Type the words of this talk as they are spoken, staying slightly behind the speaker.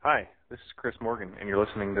Hi, this is Chris Morgan, and you're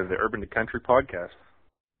listening to the Urban to Country podcast.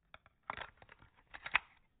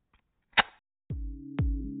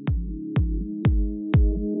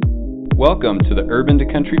 Welcome to the Urban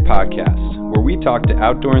to Country podcast, where we talk to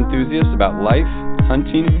outdoor enthusiasts about life,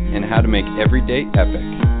 hunting, and how to make every day epic.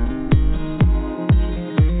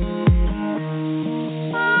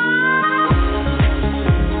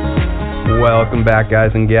 Welcome back, guys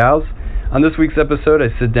and gals. On this week's episode, I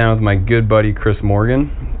sit down with my good buddy Chris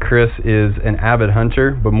Morgan. Chris is an avid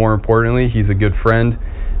hunter, but more importantly, he's a good friend,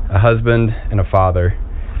 a husband, and a father.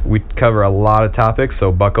 We cover a lot of topics,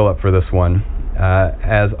 so buckle up for this one.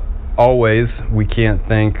 As always, we can't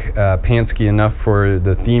thank Pansky enough for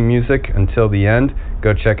the theme music until the end.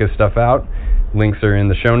 Go check his stuff out. Links are in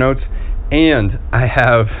the show notes. And I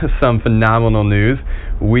have some phenomenal news.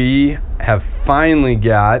 We have finally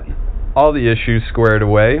got all the issues squared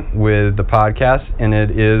away with the podcast, and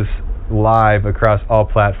it is live across all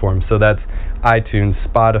platforms. So that's iTunes,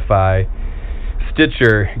 Spotify,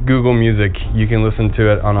 Stitcher, Google Music. You can listen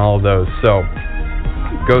to it on all of those. So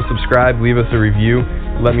go subscribe, leave us a review,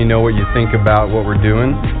 let me know what you think about what we're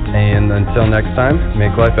doing, and until next time,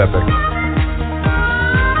 make life epic.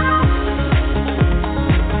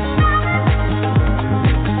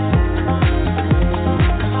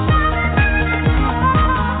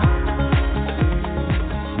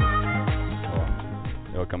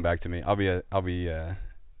 It'll come back to me. I'll be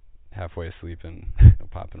halfway asleep and it'll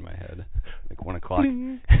pop in my head like 1 o'clock.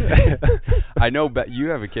 I know, but you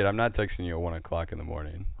have a kid. I'm not texting you at 1 o'clock in the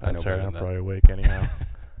morning. That's I know right. I'm that. probably awake anyhow.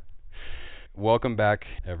 Welcome back,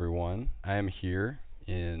 everyone. I am here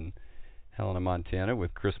in Helena, Montana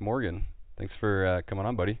with Chris Morgan. Thanks for coming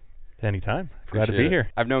on, buddy. Anytime. Appreciate Glad to be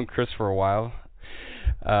here. I've known Chris for a while.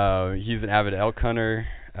 He's an avid elk hunter,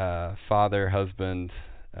 father, husband,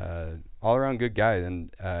 all-around good guy,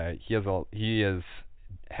 and he has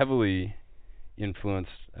heavily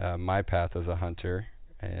influenced my path as a hunter,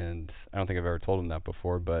 and I don't think I've ever told him that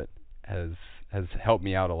before, but has helped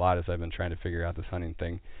me out a lot as I've been trying to figure out this hunting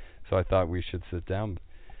thing. So I thought we should sit down.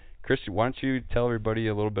 Chris, why don't you tell everybody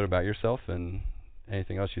a little bit about yourself and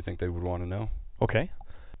anything else you think they would want to know? Okay.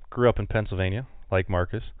 Grew up in Pennsylvania, like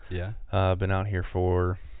Marcus. Yeah. Been out here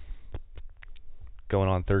for going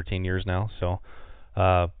on 13 years now, so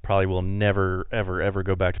probably will never, ever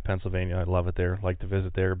go back to Pennsylvania. I love it there, like to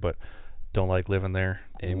visit there, but don't like living there.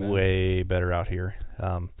 Amen. Way better out here.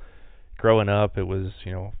 Growing up, it was,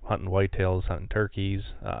 hunting whitetails, hunting turkeys.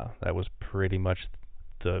 That was pretty much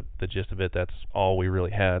the gist of it. That's all we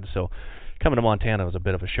really had. So coming to Montana was a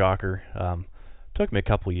bit of a shocker. Took me a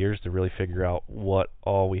couple of years to really figure out what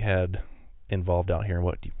all we had involved out here and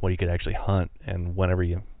what you could actually hunt. And whenever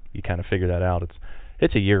you kind of figure that out,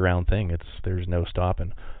 it's a year-round thing. There's no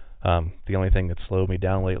stopping. The only thing that slowed me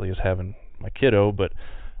down lately is having my kiddo, but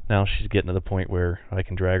now she's getting to the point where I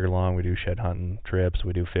can drag her along. We do shed hunting trips,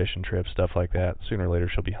 we do fishing trips, stuff like that. Sooner or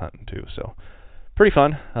later she'll be hunting too. So pretty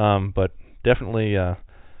fun, but definitely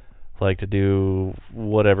like to do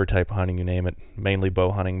whatever type of hunting, you name it. Mainly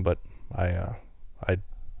bow hunting, but I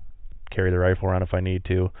carry the rifle around if I need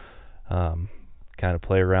to. Kind of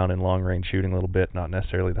play around in long range shooting a little bit, not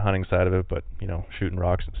necessarily the hunting side of it, but shooting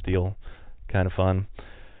rocks and steel, kind of fun.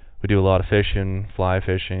 We do a lot of fishing, fly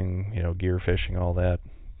fishing, gear fishing, all that.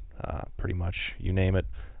 Pretty much you name it.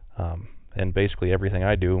 And basically everything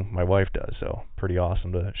I do, my wife does. So pretty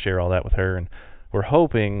awesome to share all that with her, and we're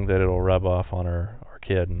hoping that it'll rub off on our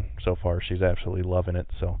kid, and so far she's absolutely loving it.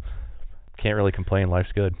 So can't really complain.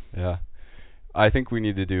 Life's good. Yeah. I think we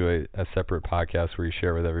need to do a separate podcast where you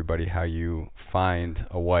share with everybody how you find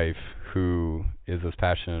a wife who is as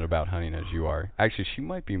passionate about hunting as you are. Actually, she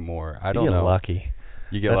might be more. I don't know. You get lucky.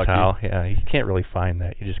 You get That's lucky. how, yeah, you can't really find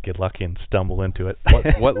that. You just get lucky and stumble into it.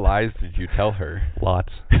 What lies did you tell her?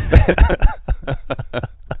 Lots.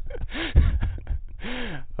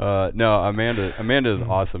 No, Amanda is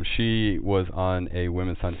awesome. She was on a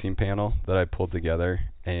women's hunting panel that I pulled together,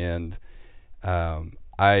 and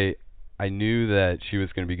I knew that she was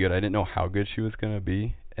going to be good. I didn't know how good she was going to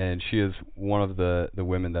be, and she is one of the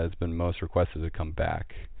women that has been most requested to come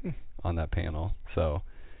back on that panel. So,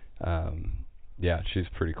 yeah, she's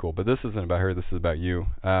pretty cool. But this isn't about her. This is about you.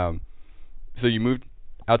 So you moved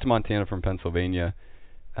out to Montana from Pennsylvania.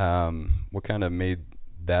 What kind of made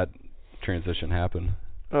that transition happen?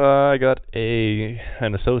 I got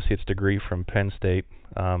an associate's degree from Penn State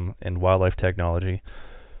in wildlife technology.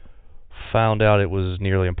 Found out it was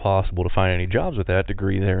nearly impossible to find any jobs with that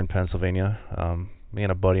degree there in Pennsylvania. Me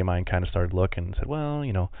and a buddy of mine kind of started looking and said, well,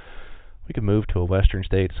 we could move to a western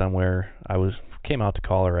state somewhere. Came out to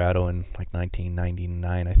Colorado in like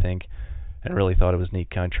 1999, I think, and really thought it was neat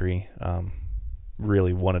country.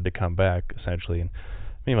 really wanted to come back essentially. And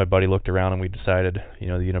me and my buddy looked around and we decided, the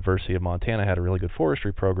University of Montana had a really good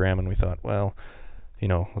forestry program, and we thought, well,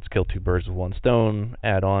 let's kill two birds with one stone,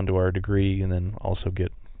 add on to our degree, and then also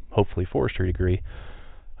get hopefully forestry degree.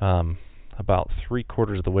 About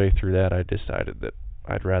 3/4 of the way through that, I decided that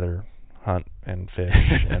I'd rather hunt and fish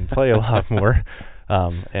and play a lot more,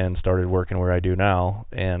 and started working where I do now,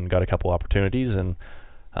 and got a couple opportunities, and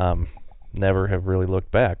never have really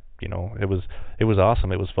looked back. It was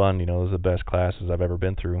awesome. It was fun. It was the best classes I've ever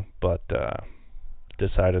been through, but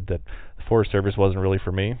decided that the Forest Service wasn't really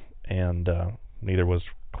for me, and neither was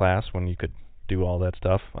class when you could do all that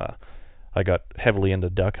stuff. I got heavily into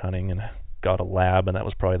duck hunting and got a lab, and that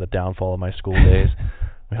was probably the downfall of my school days.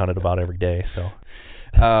 We hunted about every day. So,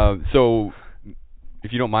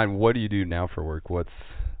 if you don't mind, what do you do now for work?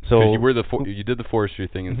 So you did the forestry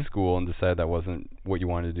thing in school and decided that wasn't what you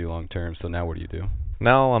wanted to do long term. So now what do you do?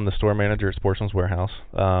 Now I'm the store manager at Sportsman's Warehouse.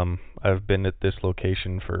 I've been at this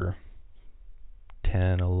location for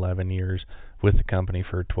 10, 11 years, with the company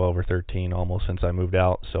for 12 or 13 almost since I moved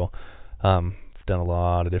out. So I've done a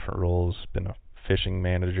lot of different roles. Been a fishing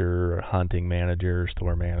manager, a hunting manager,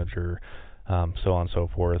 store manager, so on and so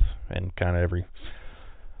forth, and kind of every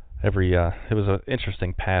it was an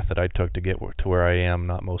interesting path that I took to get to where I am.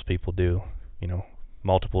 Not most people do,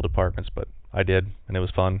 multiple departments, but I did, and it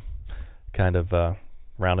was fun. Kind of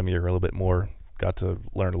rounded me a little bit more, got to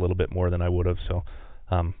learn a little bit more than I would have. So,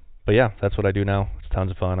 but yeah, that's what I do now. It's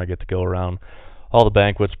tons of fun. I get to go around all the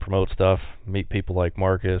banquets, promote stuff, meet people like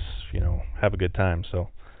Marcus, have a good time. So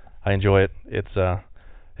I enjoy it.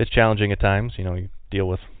 It's challenging at times. You deal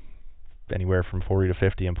with anywhere from 40 to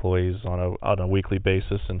 50 employees on a weekly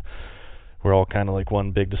basis, and we're all kind of like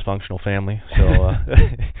one big dysfunctional family. So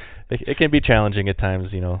it can be challenging at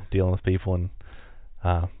times, dealing with people and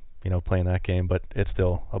playing that game, but it's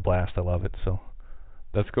still a blast. I love it. So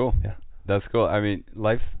that's cool. Yeah, that's cool. I mean,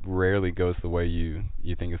 life rarely goes the way you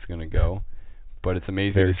think it's going to go, but it's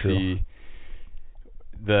amazing Very to true. see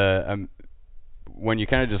the when you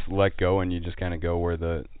kind of just let go and you just kind of go where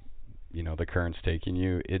the current's taking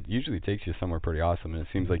you. It usually takes you somewhere pretty awesome, and it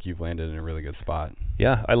seems like you've landed in a really good spot.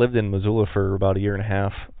 Yeah, I lived in Missoula for about 1.5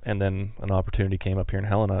 years, and then an opportunity came up here in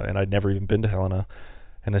Helena, and I'd never even been to Helena.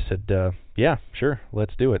 And I said, yeah, sure,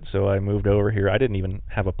 let's do it. So I moved over here. I didn't even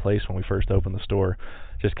have a place when we first opened the store.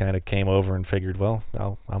 Just kind of came over and figured, well,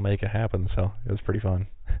 I'll make it happen. So it was pretty fun.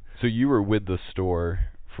 So you were with the store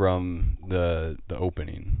from the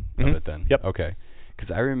opening of it then? Yep. Okay.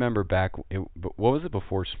 Because I remember back, what was it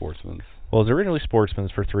before Sportsman's? Well, it was originally Sportsman's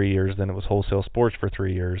for 3 years, then it was Wholesale Sports for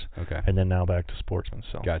 3 years, okay, and then now back to Sportsman's.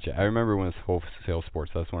 So. Gotcha. I remember when it was Wholesale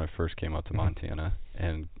Sports. That's when I first came out to Montana,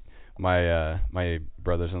 and my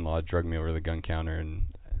brothers-in-law drugged me over to the gun counter, and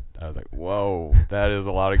I was like, whoa, that is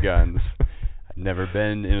a lot of guns. I've never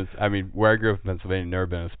been where I grew up in Pennsylvania, never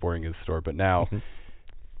been in a sporting goods store, but now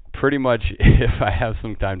pretty much if I have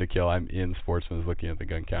some time to kill, I'm in Sportsman's looking at the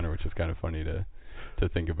gun counter, which is kind of funny to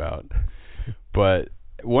think about. But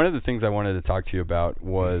one of the things I wanted to talk to you about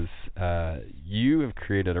was you have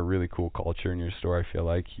created a really cool culture in your store. I feel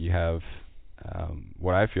like you have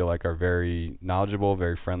what I feel like are very knowledgeable,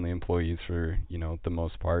 very friendly employees for the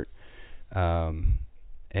most part.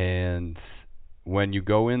 And when you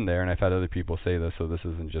go in there, and I've had other people say this, so this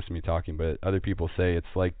isn't just me talking, but other people say it's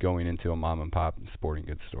like going into a mom and pop sporting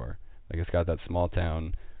goods store. Like it's got that small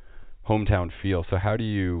town, hometown feel. So how do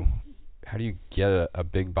you get a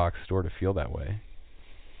big box store to feel that way?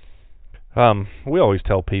 We always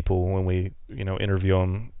tell people when we interview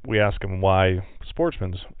them, we ask them why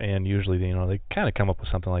Sportsman's, and usually they kind of come up with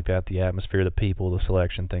something like that: the atmosphere, the people, the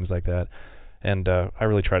selection, things like that. And I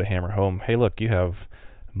really try to hammer home, hey, look, you have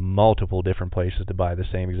multiple different places to buy the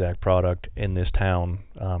same exact product in this town.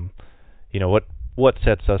 What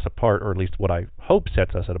sets us apart, or at least what I hope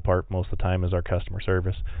sets us apart most of the time, is our customer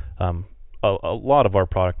service. A lot of our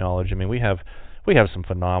product knowledge. We have some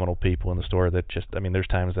phenomenal people in the store that just, there's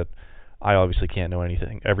times that I obviously can't know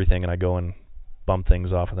everything, and I go and bump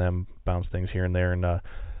things off of them, bounce things here and there, and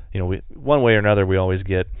we, one way or another, we always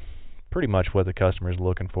get pretty much what the customer is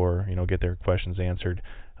looking for. Get their questions answered.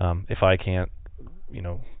 If I can't,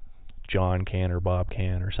 John can, or Bob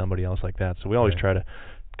can, or somebody else like that. So we always try to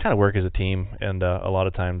kind of work as a team, and a lot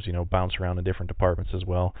of times, bounce around in different departments as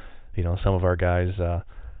well. Some of our guys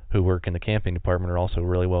who work in the camping department are also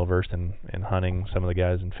really well versed in hunting. Some of the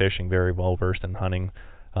guys in fishing very well versed in hunting.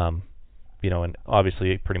 And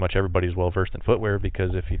obviously pretty much everybody's well versed in footwear, because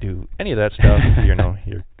if you do any of that stuff,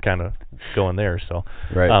 you're kind of going there. So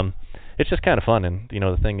it's just kind of fun. And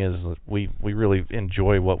the thing is, we really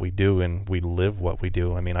enjoy what we do, and we live what we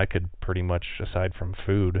do. I could pretty much, aside from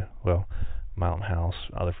food, well, Mountain House,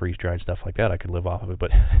 other freeze-dried stuff like that, I could live off of it.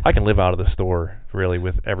 But I can live out of the store really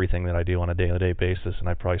with everything that I do on a day-to-day basis, and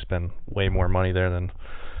I probably spend way more money there than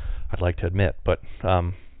I'd like to admit. But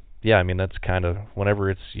yeah, I mean, that's kind of, whenever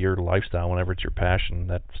it's your lifestyle, whenever it's your passion,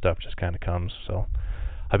 that stuff just kind of comes. So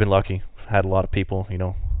I've been lucky. Had a lot of people,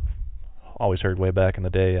 always heard way back in the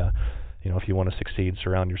day, if you want to succeed,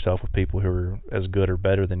 surround yourself with people who are as good or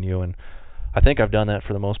better than you. And I think I've done that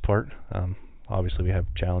for the most part. Obviously, we have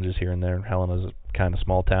challenges here and there. Helena's a kind of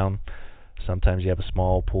small town. Sometimes you have a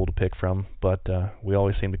small pool to pick from, but we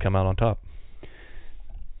always seem to come out on top.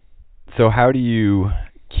 So how do you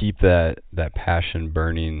keep that passion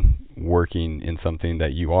burning, working in something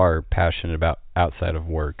that you are passionate about outside of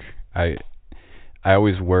work? I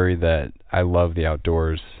always worry that I love the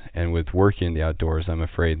outdoors, and with working in the outdoors, I'm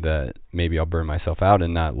afraid that maybe I'll burn myself out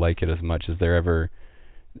and not like it as much. Is there ever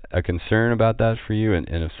a concern about that for you? And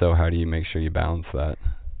if so, how do you make sure you balance that?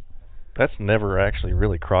 That's never actually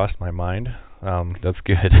really crossed my mind. That's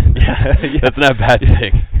good. Yeah, that's not a bad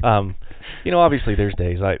thing. Obviously there's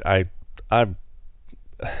days I'm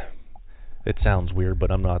it sounds weird,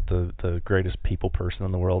 but I'm not the greatest people person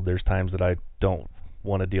in the world. There's times that I don't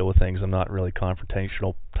want to deal with things. I'm not really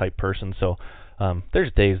confrontational type person. So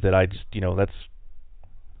there's days that I just,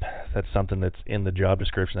 that's something that's in the job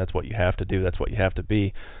description. That's what you have to do. That's what you have to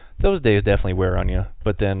be. Those days definitely wear on you.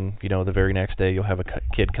 But then, the very next day you'll have a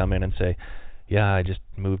kid come in and say, yeah, I just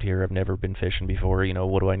moved here. I've never been fishing before.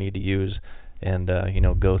 What do I need to use? And,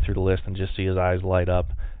 go through the list and just see his eyes light up.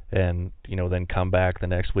 And, then come back the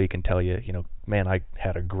next week and tell you, man, I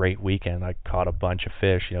had a great weekend. I caught a bunch of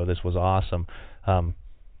fish. This was awesome.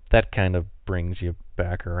 That kind of brings you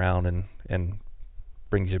back around and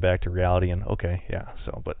brings you back to reality. And okay, yeah.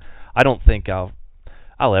 So, but I don't think I'll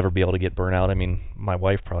ever be able to get burnout. I mean, my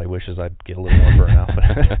wife probably wishes I'd get a little more burnout,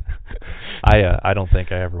 but I don't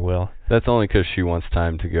think I ever will. That's only because she wants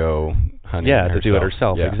time to go hunting. Yeah, herself. To do it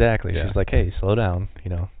herself. Yeah. Exactly. Yeah. She's like, hey, slow down.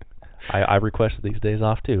 I requested these days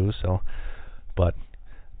off too. So, but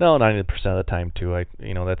no, 90% of the time too.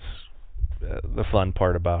 That's the fun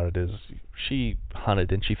part about it is she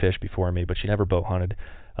hunted and she fished before me, but she never bow hunted.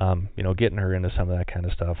 Getting her into some of that kind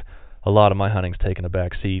of stuff. A lot of my hunting's taken a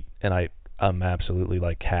back seat, and I'm absolutely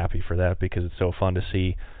happy for that because it's so fun to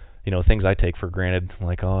see, things I take for granted.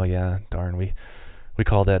 Like, oh yeah, darn, we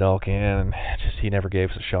called that elk in, and he never gave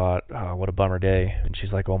us a shot. Oh, what a bummer day. And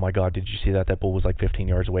she's like, oh my God, did you see that? That bull was 15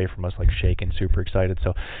 yards away from us, shaking, super excited.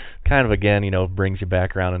 So, kind of again, brings you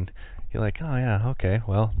back around, and you're like, oh yeah, okay,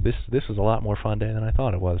 well, this is a lot more fun day than I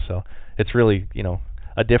thought it was. So, it's really,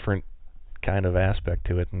 a different kind of aspect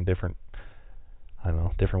to it, and different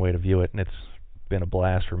way to view it, and it's been a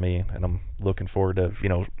blast for me, and I'm looking forward to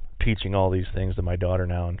teaching all these things to my daughter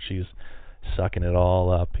now, and she's sucking it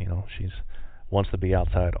all up. She's wants to be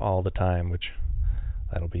outside all the time, which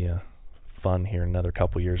that'll be fun here in another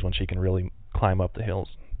couple years when she can really climb up the hills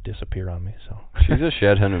and disappear on me. So she's a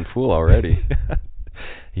shed hunting fool already.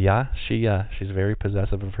 Yeah, she's very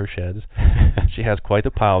possessive of her sheds. She has quite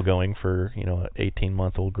the pile going for an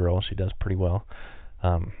 18-month-old girl. She does pretty well.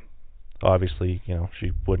 Obviously,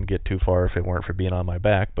 she wouldn't get too far if it weren't for being on my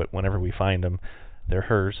back, but whenever we find them, they're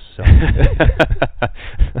hers. So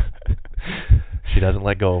she doesn't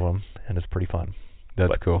let go of them, and it's pretty fun.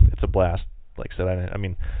 That's cool. It's a blast. Like I said, I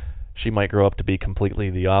mean, she might grow up to be completely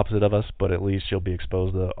the opposite of us, but at least she'll be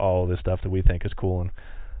exposed to all of this stuff that we think is cool, and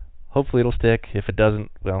hopefully it'll stick. If it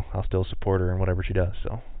doesn't, well, I'll still support her in whatever she does.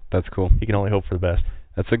 So that's cool. You can only hope for the best.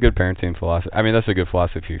 That's a good parenting philosophy. I mean, that's a good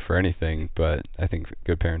philosophy for anything, but I think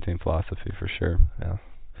good parenting philosophy for sure. Yeah.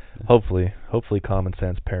 Hopefully common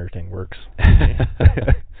sense parenting works.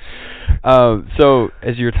 So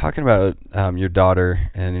as you were talking about your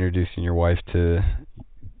daughter and introducing your wife to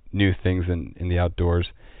new things in the outdoors,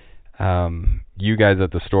 you guys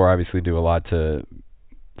at the store obviously do a lot to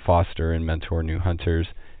foster and mentor new hunters.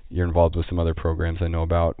 You're involved with some other programs I know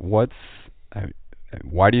about.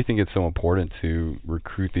 Why do you think it's so important to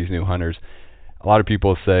recruit these new hunters? A lot of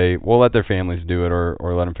people say, well, let their families do it or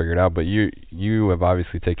let them figure it out, but you have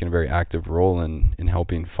obviously taken a very active role in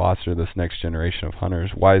helping foster this next generation of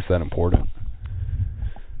hunters. Why is that important?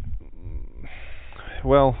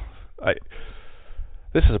 Well,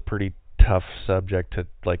 this is a pretty tough subject to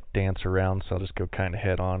dance around, so I'll just go kind of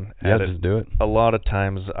head on. Yeah, just do it. A lot of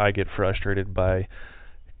times I get frustrated by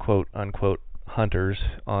quote unquote hunters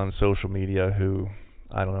on social media who,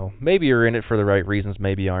 I don't know, maybe are in it for the right reasons,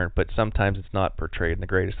 maybe aren't, but sometimes it's not portrayed in the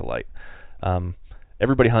greatest of light.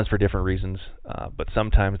 Everybody hunts for different reasons, but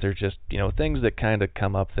sometimes there's just, things that kind of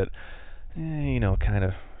come up that, kind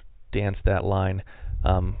of dance that line.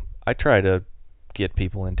 I try to get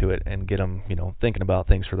people into it and get them, thinking about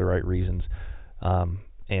things for the right reasons,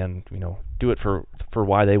 and do it for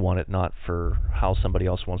why they want it, not for how somebody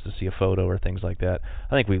else wants to see a photo or things like that.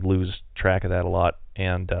 I think we lose track of that a lot,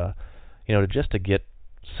 and to get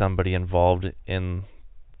somebody involved in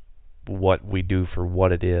what we do for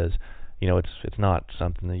what it is. It's not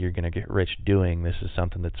something that you're going to get rich doing. This is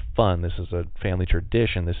something that's fun. This is a family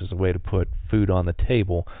tradition. This is a way to put food on the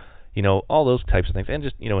table. All those types of things, and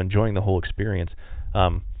just enjoying the whole experience.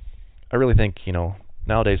 I really think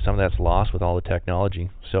nowadays some of that's lost with all the technology.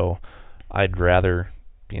 So I'd rather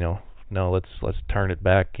let's turn it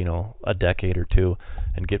back a decade or two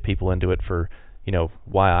and get people into it for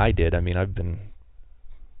why I did. I mean, I've been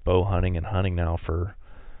bow hunting and hunting now for,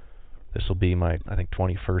 this will be my, I think,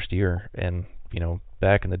 21st year. And,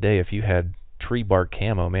 back in the day, if you had tree bark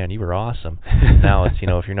camo, man, you were awesome. Now it's,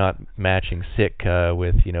 if you're not matching Sitka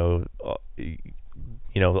with,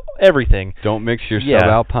 everything. Don't mix your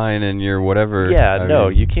subalpine and your whatever. Yeah,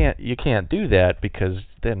 you can't do that, because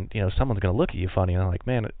then, someone's going to look at you funny. And I'm like,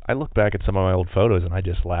 man, I look back at some of my old photos and I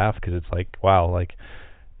just laugh, because it's like, wow, like,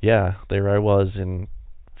 yeah, there I was in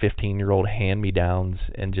 15-year-old hand-me-downs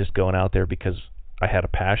and just going out there because I had a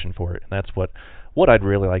passion for it. And that's what I'd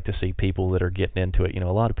really like to see people that are getting into it.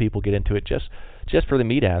 A lot of people get into it just for the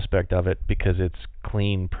meat aspect of it, because it's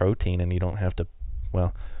clean protein and you don't have to,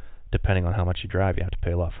 well, depending on how much you drive, you have to pay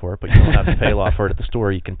a lot for it, but you don't have to pay a lot for it at the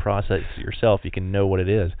store. You can process it yourself. You can know what it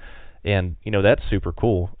is. And, that's super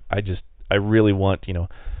cool. I really want,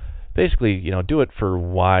 basically, do it for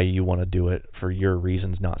why you want to do it, for your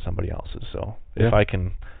reasons, not somebody else's. So if I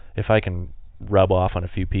can rub off on a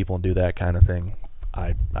few people and do that kind of thing,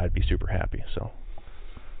 I'd be super happy. So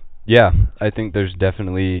yeah, I think there's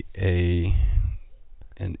definitely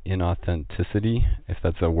an inauthenticity, if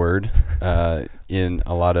that's a word, in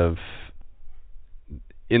a lot of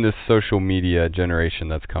this social media generation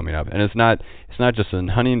that's coming up. And it's not just in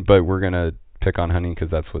hunting, but we're gonna pick on hunting because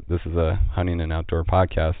this is a hunting and outdoor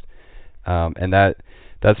podcast. And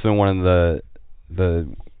that's been one of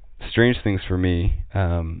the strange things for me.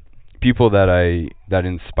 People that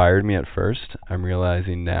inspired me at first, I'm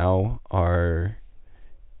realizing now are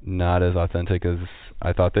not as authentic as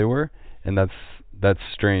I thought they were, and that's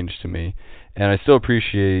strange to me. And I still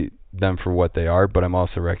appreciate them for what they are, but I'm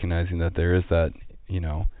also recognizing that there is that,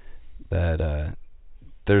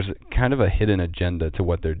 there's kind of a hidden agenda to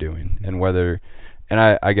what they're doing, and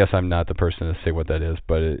I guess I'm not the person to say what that is,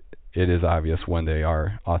 but it is obvious when they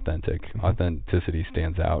are authentic. Authenticity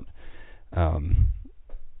stands out. I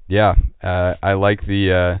like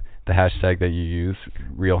the hashtag that you use,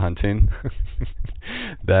 real hunting.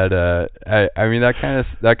 That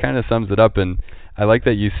kind of sums it up, and I like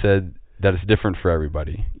that you said that it's different for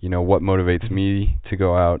everybody. What motivates me to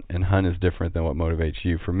go out and hunt is different than what motivates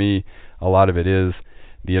you. For me, a lot of it is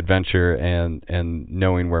the adventure and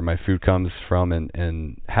knowing where my food comes from,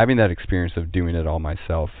 and having that experience of doing it all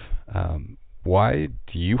myself. Why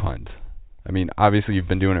do you hunt? I mean, obviously you've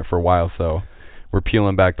been doing it for a while, so we're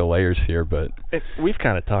peeling back the layers here, but we've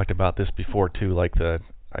kind of talked about this before too, like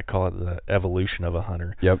I call it the evolution of a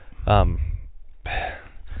hunter. Yep.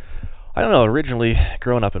 I don't know, originally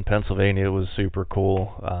growing up in Pennsylvania, it was super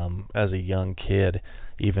cool. As a young kid,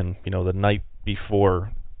 even, the night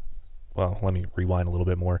before, well, let me rewind a little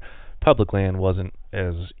bit more. Public land wasn't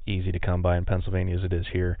as easy to come by in Pennsylvania as it is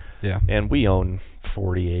here. Yeah. And we own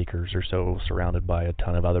 40 acres or so, surrounded by a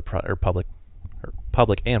ton of other public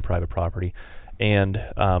and private property. And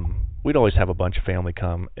we'd always have a bunch of family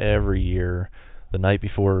come every year. The night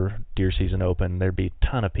before deer season opened, there'd be a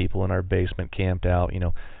ton of people in our basement camped out,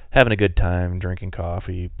 having a good time, drinking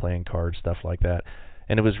coffee, playing cards, stuff like that.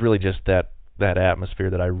 And it was really just that atmosphere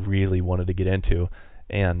that I really wanted to get into.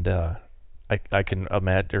 And I can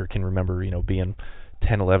imagine, or can remember, being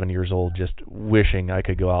 10, 11 years old, just wishing I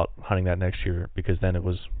could go out hunting that next year, because then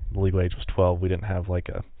the legal age was 12. We didn't have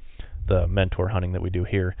the mentor hunting that we do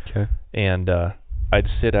here. Okay. And I'd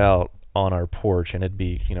sit out on our porch, and it'd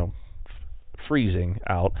be, freezing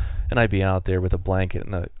out, and I'd be out there with a blanket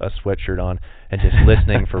and a sweatshirt on and just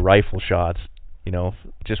listening for rifle shots,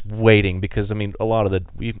 just waiting, because, a lot of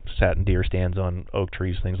we sat in deer stands on oak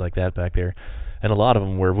trees, things like that back there, and a lot of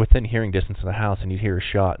them were within hearing distance of the house, and you'd hear a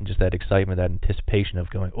shot, and just that excitement, that anticipation of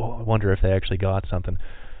going, oh, I wonder if they actually got something.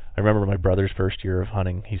 I remember my brother's first year of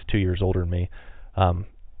hunting. He's 2 years older than me. Him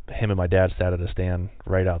and my dad sat at a stand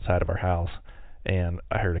right outside of our house, and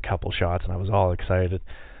I heard a couple shots, and I was all excited,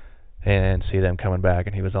 and see them coming back,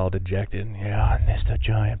 and he was all dejected. Yeah, I missed a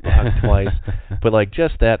giant buck twice. But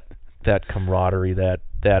just that camaraderie,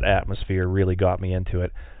 that atmosphere really got me into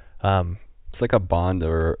it. It's like a bond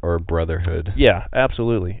or a brotherhood. Yeah,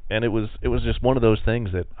 absolutely. And it was just one of those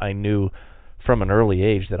things that I knew from an early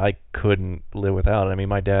age that I couldn't live without. I mean,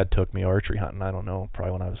 my dad took me archery hunting, I don't know,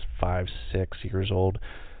 probably when I was 5, 6 years old.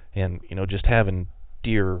 And, just having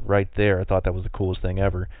deer right there, I thought that was the coolest thing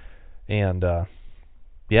ever. And,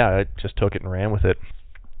 yeah, I just took it and ran with it.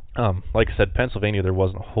 Like I said, Pennsylvania, there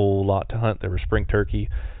wasn't a whole lot to hunt. There was spring turkey,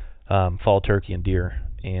 fall turkey, and deer.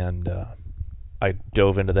 And I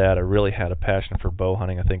dove into that. I really had a passion for bow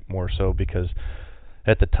hunting, I think more so because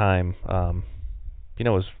at the time, it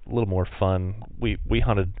was a little more fun. We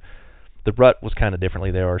hunted, the rut was kind of differently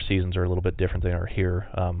there. Our seasons are a little bit different than are here.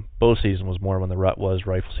 Bow season was more when the rut was.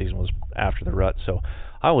 Rifle season was after the rut. So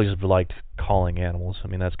I always liked calling animals. I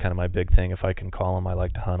mean, that's kind of my big thing. If I can call them, I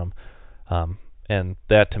like to hunt them. And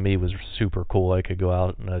that to me was super cool. I could go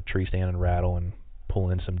out in a tree stand and rattle and pull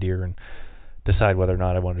in some deer and decide whether or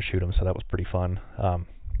not I wanted to shoot them. So that was pretty fun.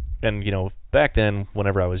 And back then,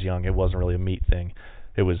 whenever I was young, it wasn't really a meat thing.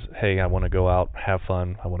 It was, hey, I want to go out, have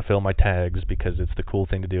fun. I want to fill my tags because it's the cool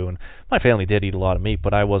thing to do. And my family did eat a lot of meat,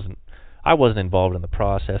 but I wasn't involved in the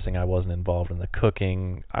processing. I wasn't involved in the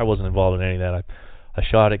cooking. I wasn't involved in any of that. I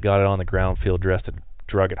shot it, got it on the ground, field dressed it,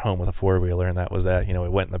 drug it home with a 4-wheeler, and that was that.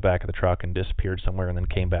 It went in the back of the truck and disappeared somewhere and then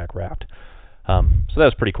came back wrapped. So that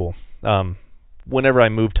was pretty cool. Whenever I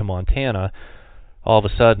moved to Montana, all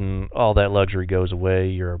of a sudden, all that luxury goes away.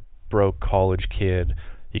 You're a broke college kid.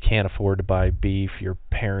 You can't afford to buy beef. Your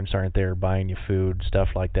parents aren't there buying you food, stuff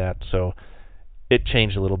like that. So it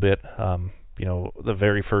changed a little bit. The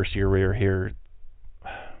very first year we were here,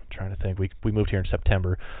 I'm trying to think, we moved here in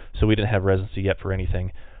September, so we didn't have residency yet for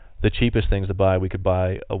anything. The cheapest things to buy, we could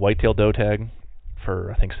buy a whitetail doe tag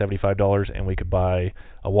for, I think, $75, and we could buy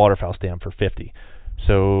a waterfowl stamp for $50.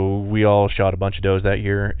 So we all shot a bunch of does that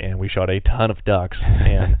year, and we shot a ton of ducks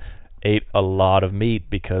and ate a lot of meat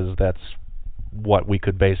because that's what we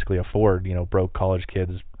could basically afford, broke college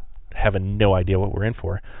kids having no idea what we're in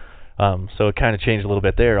for. So it kind of changed a little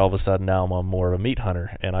bit there. All of a sudden now I'm more of a meat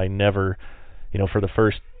hunter, and I never, for the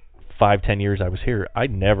first 5-10 years I was here, I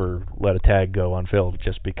never let a tag go unfilled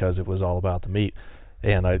just because it was all about the meat.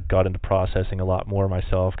 And I got into processing a lot more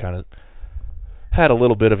myself, kind of had a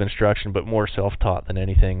little bit of instruction, but more self-taught than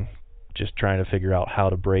anything, just trying to figure out how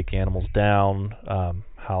to break animals down,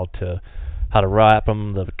 how to wrap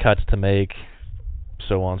them, the cuts to make,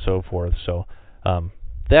 so on and so forth. So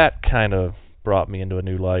that kind of brought me into a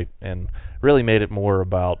new light and really made it more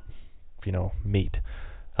about, meat.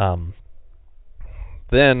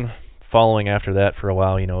 Then following after that for a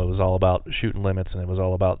while, it was all about shooting limits, and it was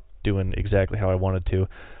all about doing exactly how I wanted to.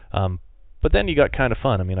 But then you got kind of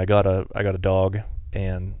fun. I mean, I got a dog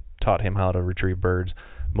and taught him how to retrieve birds.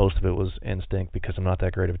 Most of it was instinct because I'm not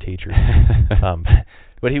that great of a teacher.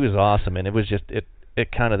 But he was awesome, and it was just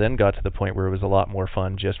it kind of then got to the point where it was a lot more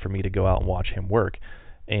fun just for me to go out and watch him work.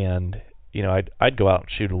 And I'd go out and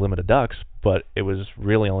shoot a limit of ducks, but it was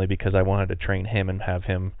really only because I wanted to train him and have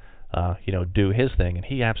him do his thing, and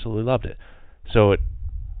he absolutely loved it. So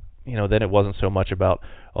then it wasn't so much about,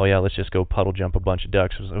 oh yeah, let's just go puddle jump a bunch of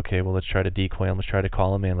ducks. It was, okay, well, let's try to decoy them, let's try to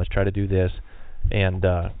call them in, let's try to do this, and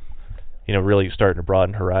really starting to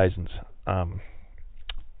broaden horizons.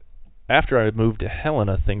 After I moved to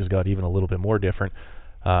Helena, things got even a little bit more different.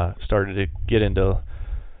 Started to get into,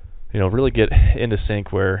 really get into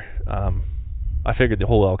sync where I figured the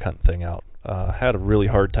whole elk hunt thing out. Had a really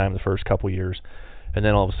hard time the first couple years, and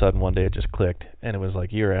then all of a sudden one day it just clicked, and it was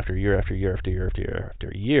like year after year after year after year after year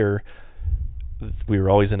after year. We were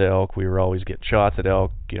always into elk. We were always getting shots at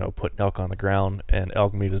elk, putting elk on the ground, and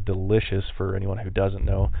elk meat is delicious for anyone who doesn't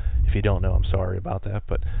know. If you don't know, I'm sorry about that,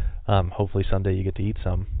 but hopefully someday you get to eat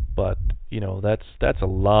some. But that's a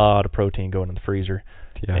lot of protein going in the freezer,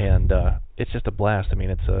 yeah. And it's just a blast. I mean,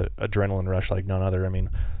 it's a adrenaline rush like none other. I mean,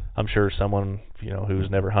 I'm sure someone who's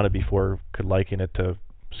never hunted before could liken it to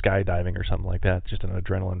skydiving or something like that. Just an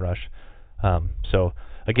adrenaline rush. So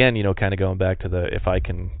again, kind of going back to the, if I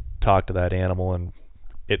can talk to that animal and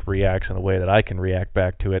it reacts in a way that I can react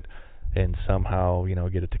back to it and somehow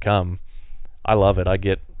get it to come, I love it. I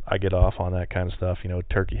get off on that kind of stuff,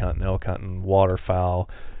 turkey hunting, elk hunting, waterfowl,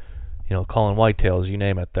 calling whitetails, you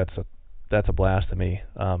name it. That's a blast to me.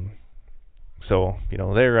 So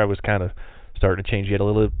there I was kind of starting to change yet a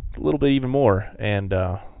little bit even more, and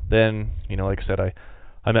then like I said,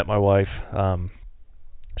 I met my wife.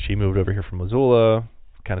 She moved over here from Missoula.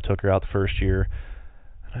 Kind of took her out the first year.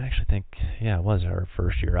 I actually think, it was our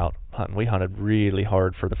first year out hunting. We hunted really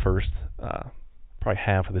hard for the first probably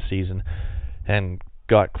half of the season and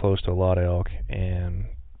got close to a lot of elk. And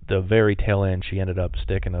the very tail end, she ended up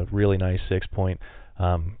sticking a really nice 6-point.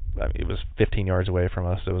 It was 15 yards away from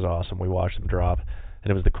us. It was awesome. We watched them drop,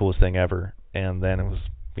 and it was the coolest thing ever. And then it was,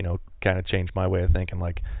 kind of changed my way of thinking.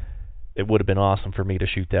 Like, it would have been awesome for me to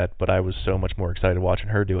shoot that, but I was so much more excited watching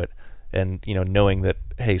her do it. And, knowing that,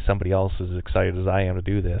 hey, somebody else is as excited as I am to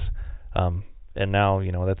do this. And now,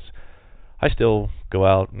 I still go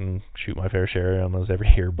out and shoot my fair share of those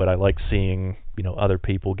every year, but I like seeing, other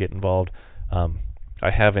people get involved. I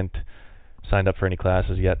haven't signed up for any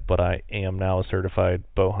classes yet, but I am now a certified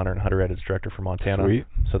bow hunter and hunter ed instructor for Montana. Sweet.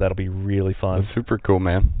 So that'll be really fun. That's super cool,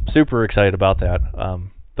 man. Super excited about that.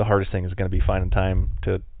 The hardest thing is going to be finding time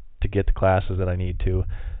to get the classes that I need to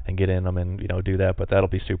and get in them and, do that, but that'll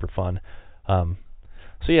be super fun. So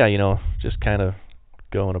yeah, just kind of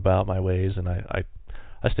going about my ways, and I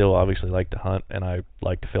still obviously like to hunt and I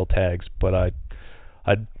like to fill tags, but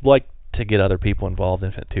I'd like to get other people involved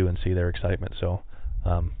in it too and see their excitement. So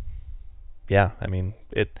yeah, I mean,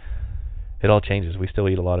 it all changes. We still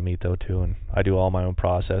eat a lot of meat though too, and I do all my own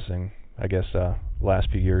processing. I guess last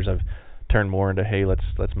few years I've turned more into, hey,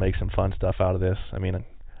 let's make some fun stuff out of this. I mean,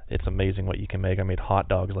 it's amazing what you can make. I made hot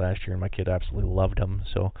dogs last year and my kid absolutely loved them.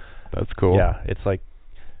 So that's cool. Yeah, it's like,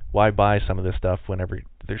 why buy some of this stuff whenever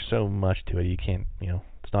there's so much to it? You can't,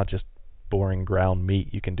 it's not just boring ground meat.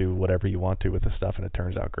 You can do whatever you want to with the stuff and it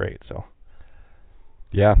turns out great. So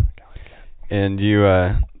yeah. And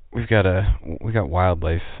we got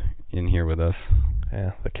Wildlife in here with us.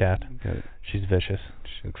 Yeah, the cat. She's vicious.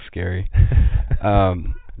 She looks scary.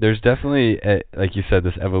 There's definitely, like you said,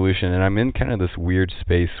 this evolution, and I'm in kind of this weird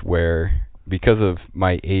space where, because of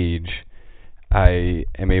my age, I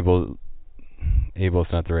am able is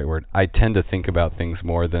not the right word. I tend to think about things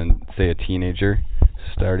more than, say, a teenager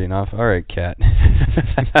starting off. All right, cat.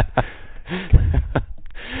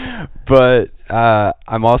 But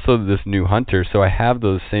I'm also this new hunter, so I have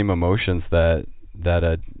those same emotions that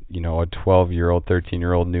a 12-year-old,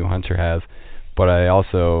 13-year-old new hunter has, but I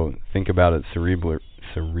also think about it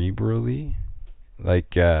cerebrally,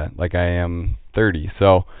 like I am 30.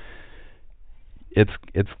 So it's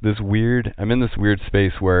this weird. I'm in this weird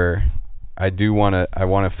space where I want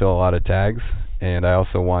to fill a lot of tags, and I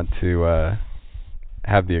also want to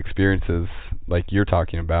have the experiences like you're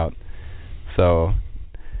talking about. So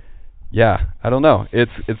yeah, I don't know.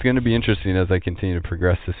 It's going to be interesting as I continue to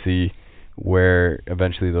progress to see where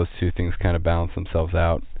eventually those two things kind of balance themselves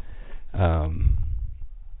out.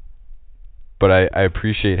 But I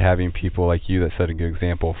appreciate having people like you that set a good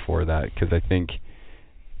example for that, because I think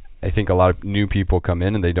a lot of new people come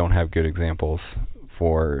in and they don't have good examples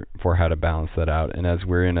for how to balance that out. And as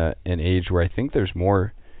we're in an age where I think there's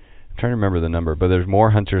more, I'm trying to remember the number, but there's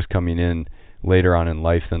more hunters coming in later on in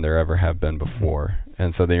life than there ever have been before.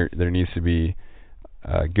 And so there needs to be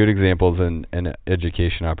good examples and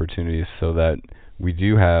education opportunities so that we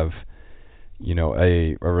do have,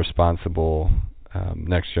 a responsible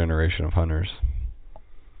next generation of hunters.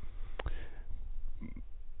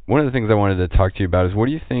 One of the things I wanted to talk to you about is, what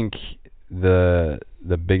do you think the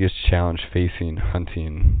biggest challenge facing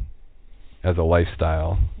hunting as a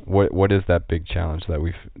lifestyle? What is that big challenge that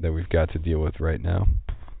we've got to deal with right now?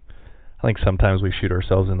 I think sometimes we shoot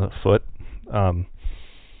ourselves in the foot. I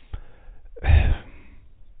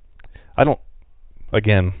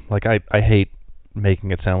hate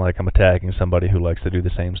making it sound like I'm attacking somebody who likes to do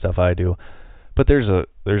the same stuff I do, but there's a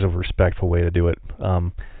respectful way to do it.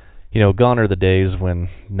 Gone are the days when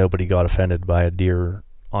nobody got offended by a deer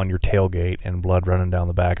on your tailgate and blood running down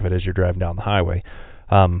the back of it as you're driving down the highway.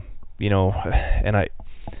 You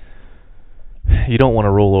don't want to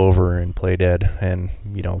roll over and play dead and,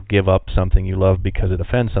 give up something you love because it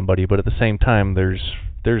offends somebody, but at the same time, there's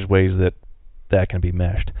ways that can be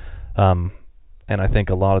meshed. And I think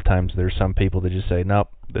a lot of times there's some people that just say, nope,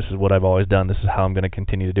 this is what I've always done, this is how I'm going to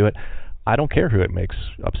continue to do it. I don't care who it makes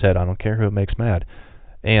upset, I don't care who it makes mad.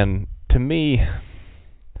 And to me,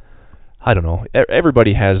 I don't know,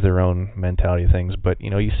 everybody has their own mentality of things, but,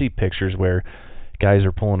 you see pictures where guys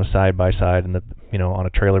are pulling a side-by-side and on a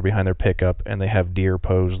trailer behind their pickup, and they have deer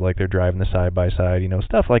posed like they're driving the side-by-side,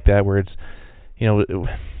 stuff like that, where it's,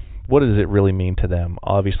 what does it really mean to them?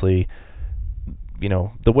 Obviously,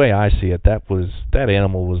 the way I see it, that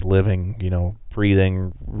animal was living,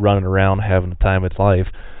 breathing, running around, having the time of its life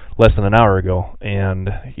less than an hour ago.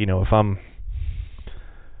 And,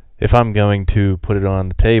 if I'm going to put it on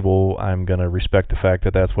the table, I'm going to respect the fact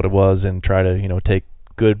that that's what it was and try to, take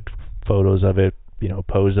good photos of it,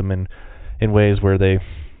 pose them in ways where they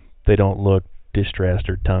don't look distressed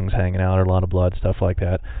or tongues hanging out or a lot of blood, stuff like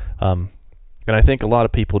that. And I think a lot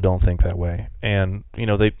of people don't think that way. And,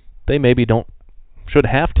 they maybe should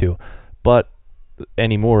have to, but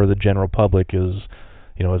anymore the general public is,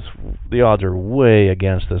 the odds are way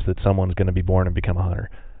against us that someone's going to be born and become a hunter.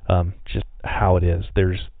 Just how it is.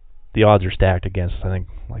 The odds are stacked against us. I think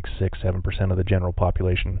like 6-7% of the general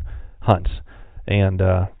population hunts. And,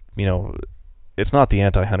 it's not the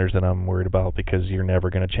anti-hunters that I'm worried about, because you're never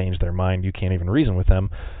going to change their mind. You can't even reason with them.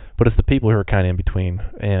 But it's the people who are kind of in between.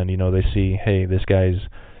 And, they see, hey, this guy's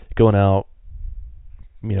going out,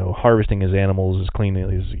 harvesting his animals as cleanly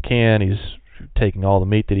as he can. He's taking all the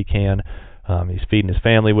meat that he can. He's feeding his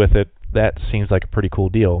family with it. That seems like a pretty cool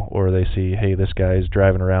deal. Or they see, hey, this guy's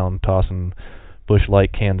driving around tossing Busch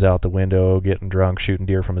Light cans out the window, getting drunk, shooting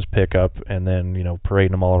deer from his pickup, and then,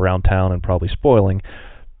 parading them all around town and probably spoiling.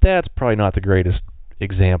 That's probably not the greatest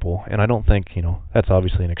example. And I don't think, that's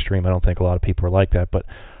obviously an extreme. I don't think a lot of people are like that. But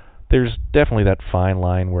there's definitely that fine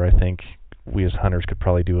line where I think we as hunters could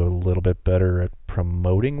probably do a little bit better at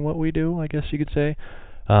promoting what we do, I guess you could say.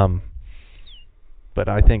 But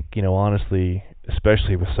I think, honestly,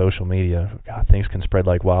 especially with social media, God, things can spread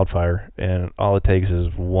like wildfire, and all it takes is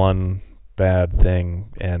one bad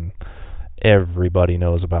thing, and everybody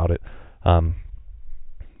knows about it.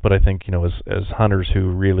 But I think, as hunters who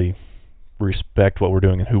really respect what we're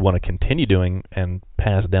doing and who want to continue doing and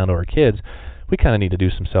pass it down to our kids, we kind of need to do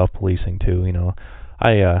some self-policing too.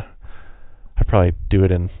 I probably do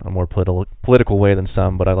it in a more political way than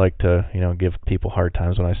some, but I like to, give people hard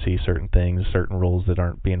times when I see certain things, certain rules that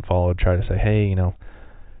aren't being followed. Try to say, hey,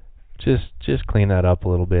 just clean that up a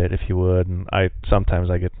little bit if you would. And sometimes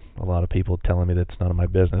I get a lot of people telling me that's none of my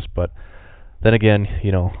business, but then again,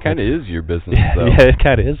 it kind of is your business, though. Yeah, it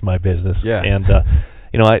kind of is my business. Yeah. And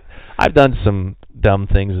I've done some dumb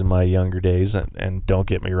things in my younger days, and don't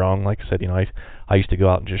get me wrong. Like I said, I used to go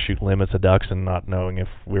out and just shoot limits of ducks and not knowing if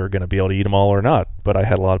we were going to be able to eat them all or not. But I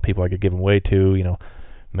had a lot of people I could give them away to.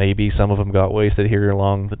 Maybe some of them got wasted here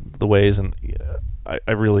along the ways, and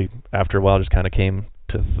I really, after a while, just kind of came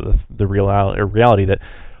to the reality that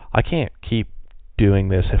I can't keep doing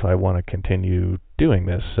this if I want to continue doing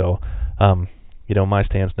this. So, my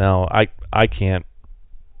stance now, I can't.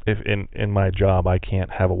 If in my job, I can't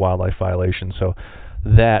have a wildlife violation. So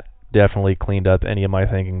that definitely cleaned up any of my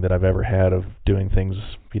thinking that I've ever had of doing things,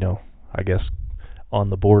 I guess, on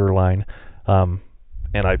the borderline. And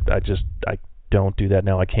I don't do that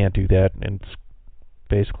now. I can't do that, and it's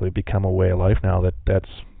basically become a way of life now.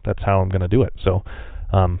 That's how I'm going to do it. So,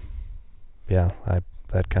 that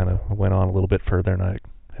kind of went on a little bit further, and that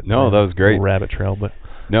was great. Rabbit trail, but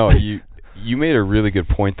no, you made a really good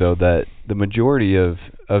point, though, that the majority of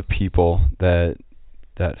people that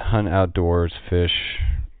hunt outdoors, fish,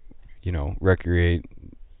 recreate,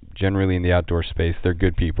 generally in the outdoor space, they're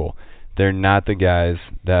good people. They're not the guys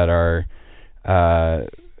that are,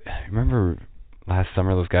 remember last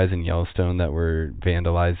summer those guys in Yellowstone that were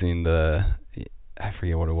vandalizing I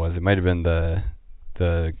forget what it was. It might have been the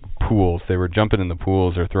pools. They were jumping in the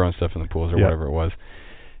pools or throwing stuff in the pools or whatever it was.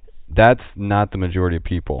 That's not the majority of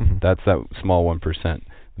people. Mm-hmm. That's that small 1%. The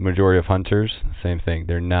majority of hunters, same thing.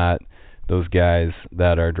 They're not those guys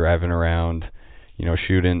that are driving around,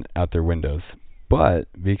 shooting out their windows. But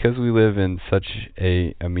because we live in such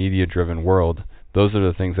a media-driven world, those are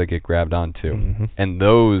the things that get grabbed onto. Mm-hmm. And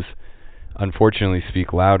those, unfortunately,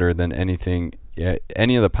 speak louder than anything.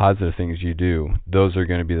 Any of the positive things you do, those are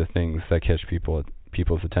going to be the things that catch people's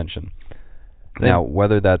attention. Now,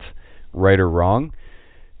 whether that's right or wrong,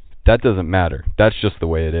 that doesn't matter. That's just the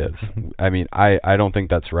way it is. I mean, I don't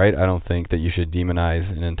think that's right. I don't think that you should demonize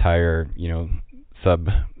an entire,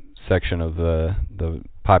 subsection of the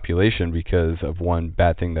population because of one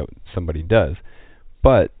bad thing that somebody does.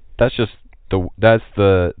 But that's just that's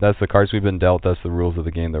the cards we've been dealt. That's the rules of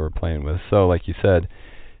the game that we're playing with. So, like you said,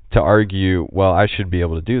 to argue, well, I should be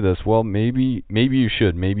able to do this. Well, maybe you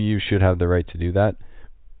should. Maybe you should have the right to do that.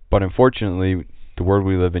 But unfortunately, the world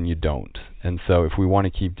we live in, you don't. And so if we want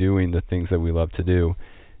to keep doing the things that we love to do,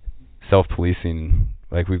 self-policing,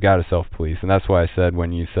 like we've got to self-police. And that's why I said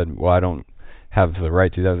when you said, well, I don't have the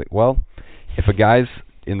right to do that, I was like, well, if a guy's,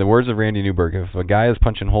 in the words of Randy Newberg, if a guy is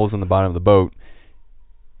punching holes in the bottom of the boat,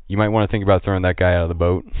 you might want to think about throwing that guy out of the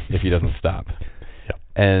boat if he doesn't stop. Yep.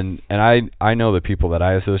 And I know the people that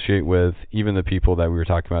I associate with, even the people that we were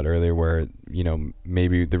talking about earlier where,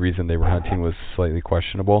 maybe the reason they were hunting was slightly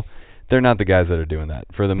questionable, they're not the guys that are doing that.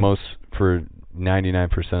 For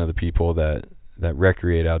 99% of the people that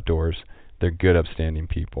recreate outdoors, they're good, upstanding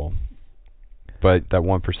people. But that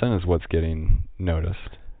 1% is what's getting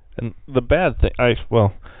noticed. And the bad thing,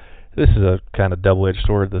 this is a kind of double-edged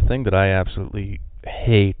sword. The thing that I absolutely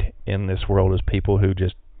hate in this world is people who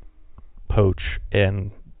just poach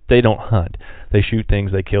and they don't hunt. They shoot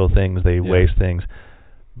things, they kill things, they waste things.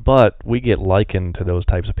 but we get likened to those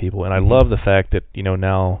types of people, and I love the fact that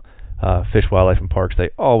now Fish, Wildlife, and Parks, they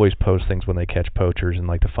always post things when they catch poachers and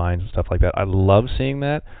like the fines and stuff like that. I love seeing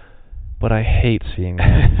that, but I hate seeing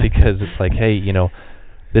that because it's like, hey,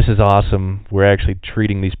 this is awesome. We're actually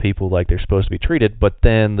treating these people like they're supposed to be treated, but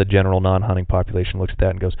then the general non-hunting population looks at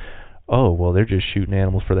that and goes, oh, well, they're just shooting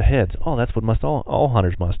animals for the heads. Oh, that's what all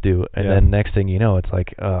hunters must do. And then next thing you know, it's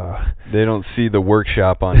like, they don't see the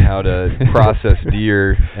workshop on how to process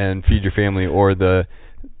deer and feed your family, or the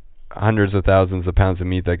hundreds of thousands of pounds of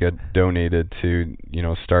meat that get donated to,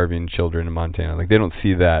 starving children in Montana. Like, they don't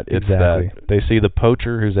see that. It's exactly. They see the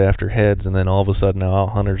poacher who's after heads, and then all of a sudden now all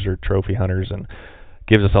hunters are trophy hunters, and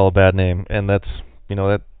gives us all a bad name. And that's,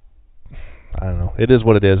 that, I don't know. It is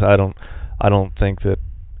what it is. I don't think that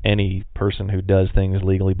any person who does things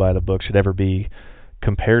legally by the book should ever be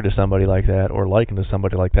compared to somebody like that or likened to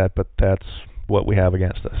somebody like that, but that's what we have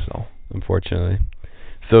against us, so unfortunately.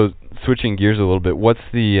 So switching gears a little bit, what's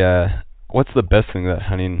the best thing that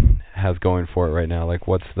hunting has going for it right now? Like,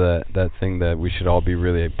 what's that thing that we should all be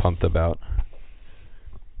really pumped about?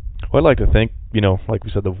 Well, I'd like to think, like we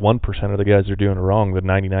said, the 1% of the guys that are doing it wrong, the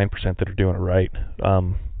 99% that are doing it right.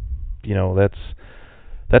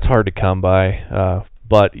 That's hard to come by.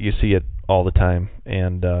 But you see it all the time,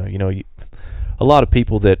 and a lot of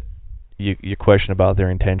people that you question about their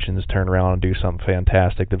intentions turn around and do something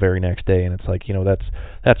fantastic the very next day, and it's like,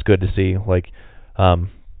 that's good to see. Like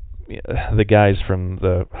the guys from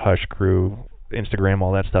the Hush crew, Instagram,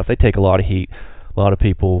 all that stuff, they take a lot of heat. A lot of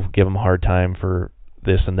people give them a hard time for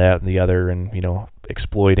this and that and the other, and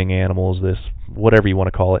exploiting animals, this, whatever you want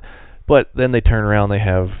to call it. But then they turn around, they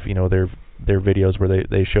have their videos where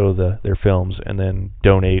they show their films and then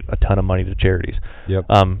donate a ton of money to charities. Yep.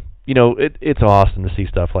 It's awesome to see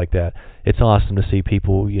stuff like that. It's awesome to see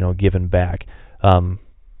people, giving back. The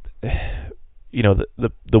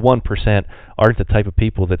 1% aren't the type of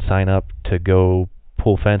people that sign up to go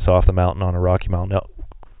pull fence off the mountain on a Rocky Mountain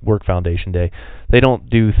Work Foundation Day. They don't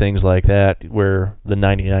do things like that where the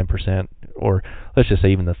 99%, or let's just say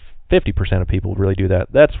even the 50% of people really do that.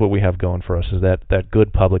 That's what we have going for us, is that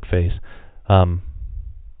good public face.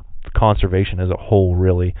 Conservation as a whole,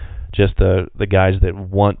 really, just the guys that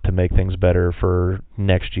want to make things better for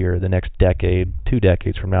next year, the next decade, 2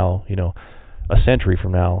 decades from now, a century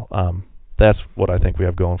from now. That's what I think we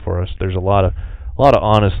have going for us. There's a lot of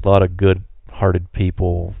honest, a lot of good-hearted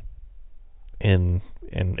people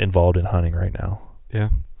involved in hunting right now. Yeah.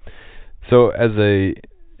 So as an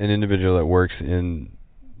individual that works in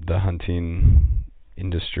the hunting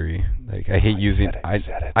industry, like, I hate using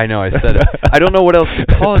I know I said it. I don't know what else to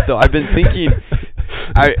call it though. I've been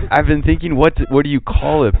thinking what do you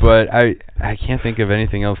call it, but I can't think of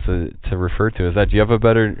anything else to refer to. Is that, do you have a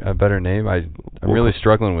better name? I'm really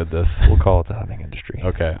struggling with this. We'll call it the hunting industry.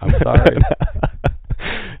 Okay, I'm sorry.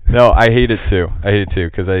 No, I hate it too.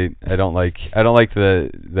 Because I don't like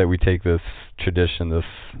that we take this tradition,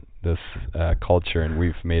 this culture, and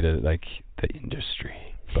we've made it like the industry.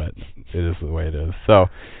 But it is the way it is. So,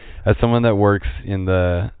 as someone that works in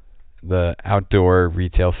the outdoor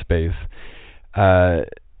retail space, how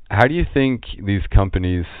do you think these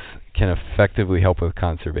companies can effectively help with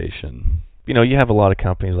conservation? You have a lot of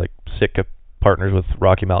companies like Sitka partners with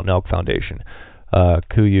Rocky Mountain Elk Foundation.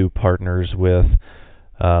 KUIU partners with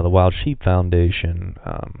the Wild Sheep Foundation.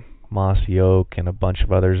 Mossy Oak and a bunch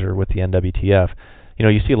of others are with the NWTF.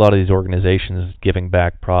 You see a lot of these organizations giving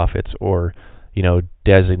back profits, or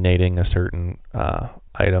designating a certain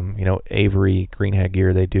item. Avery, Greenhead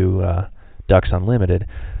Gear, they do Ducks Unlimited,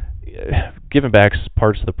 giving back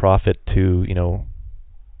parts of the profit to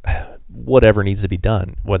whatever needs to be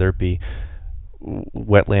done, whether it be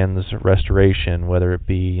wetlands restoration, whether it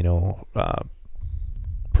be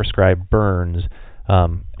prescribed burns,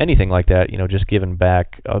 anything like that. Just giving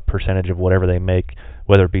back a percentage of whatever they make,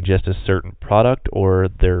 whether it be just a certain product or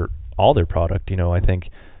all their product. I think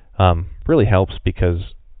really helps,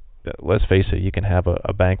 because let's face it, you can have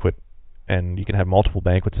a banquet, and you can have multiple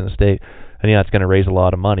banquets in the state, and it's going to raise a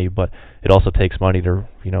lot of money, but it also takes money to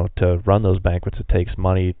run those banquets. It takes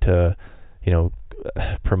money to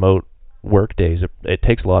promote work days. It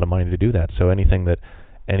takes a lot of money to do that. So anything that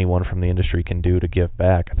anyone from the industry can do to give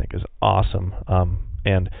back, I think, is awesome.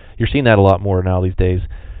 And you're seeing that a lot more now these days.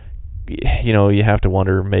 You have to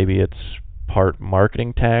wonder, maybe it's part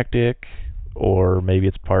marketing tactic, or maybe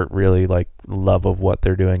it's part really like love of what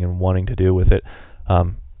they're doing and wanting to do with it.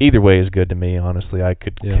 Either way is good to me, honestly. I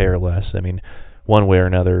could care less. I mean, one way or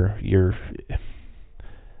another,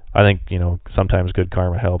 I think, sometimes good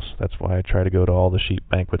karma helps. That's why I try to go to all the sheep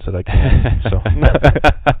banquets that I can.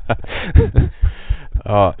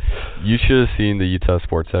 You should have seen the Utah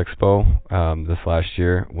Sports Expo this last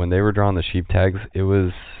year. When they were drawing the sheep tags, it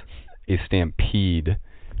was a stampede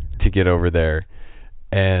to get over there.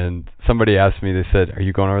 And somebody asked me, they said, "Are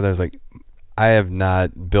you going over there?" I was like, I have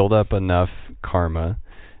not built up enough karma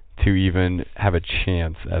to even have a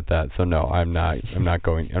chance at that. So no, I'm not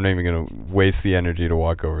going. I'm not even going to waste the energy to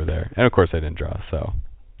walk over there. And of course I didn't draw, so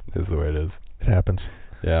this is the way it is. It happens.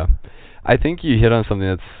 Yeah. I think you hit on something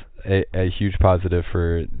that's a huge positive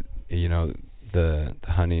for, you know, the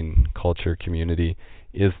hunting culture community,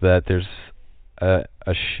 is that there's a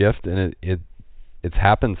shift, and it's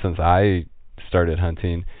happened since I started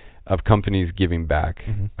hunting, of companies giving back.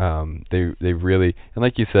 Mm-hmm. They really, and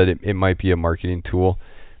like you said, it might be a marketing tool.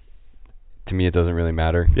 To me, it doesn't really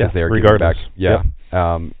matter, because they are regardless. giving back.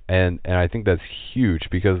 Yeah. Yep. And I think that's huge,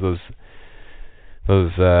 because those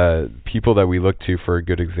people that we look to for a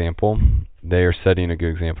good example, they are setting a good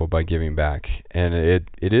example by giving back. And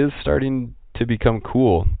it is starting to become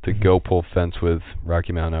cool to go pull fence with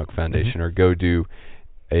Rocky Mountain Elk Foundation, or go do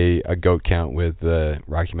a goat count with the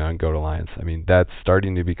Rocky Mountain Goat Alliance. I mean, that's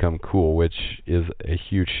starting to become cool, which is a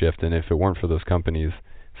huge shift. And if it weren't for those companies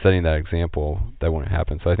setting that example, that wouldn't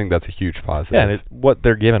happen. So I think that's a huge positive. Yeah, and what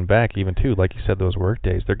they're giving back, even too, like you said, those work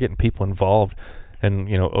days, they're getting people involved and,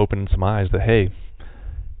 you know, opening some eyes that, hey,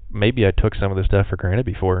 maybe I took some of this stuff for granted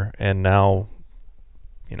before, and now,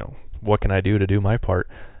 you know, what can I do to do my part?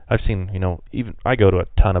 I've seen, you know, even I go to a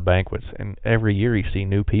ton of banquets, and every year you see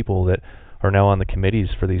new people that are now on the committees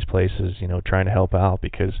for these places, you know, trying to help out,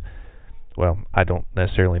 because, well, I don't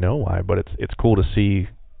necessarily know why, but it's cool to see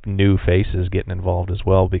new faces getting involved as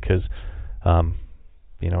well, because,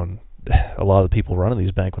 you know, a lot of the people running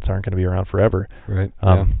these banquets aren't going to be around forever. Right.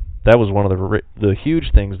 That was one of the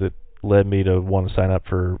huge things that led me to want to sign up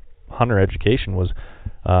for hunter education. Was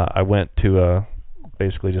I went to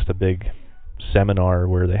basically just a big seminar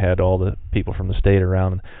where they had all the people from the state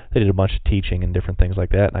around, and they did a bunch of teaching and different things like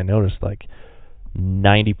that. And I noticed like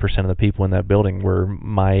 90% of the people in that building were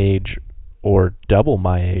my age or double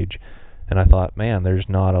my age. And I thought, man, there's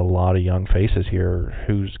not a lot of young faces here.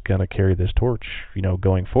 Who's going to carry this torch, you know,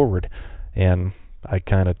 going forward? And I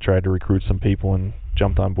kind of tried to recruit some people and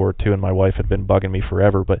jumped on board too. And my wife had been bugging me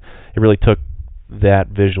forever, but it really took that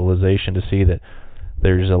visualization to see that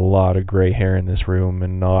there's a lot of gray hair in this room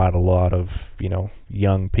and not a lot of, you know,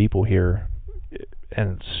 young people here.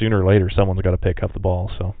 And sooner or later, someone's got to pick up the ball.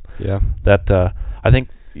 So yeah, that I think,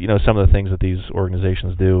 you know, some of the things that these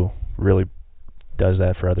organizations do really does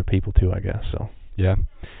that for other people too, I guess. So yeah,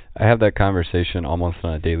 I have that conversation almost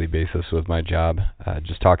on a daily basis with my job,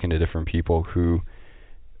 just talking to different people who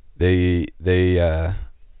they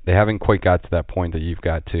haven't quite got to that point that you've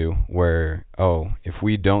got to, where, oh, if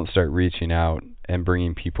we don't start reaching out and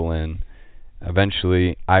bringing people in,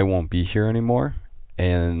 eventually I won't be here anymore,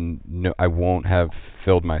 and no, I won't have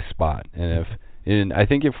filled my spot. And I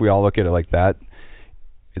think if we all look at it like that,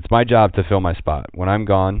 it's my job to fill my spot. When I'm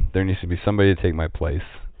gone, there needs to be somebody to take my place.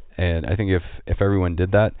 And I think if everyone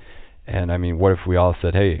did that, and I mean, what if we all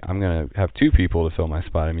said, hey, I'm going to have 2 people to fill my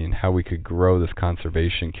spot? I mean, how we could grow this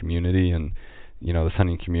conservation community and, you know, this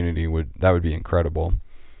hunting community, would be incredible.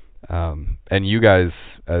 And you guys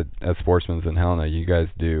at Sportsman's in Helena, you guys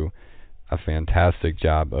do a fantastic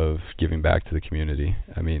job of giving back to the community.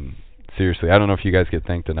 I mean, seriously, I don't know if you guys get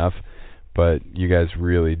thanked enough, but you guys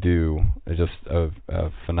really do just a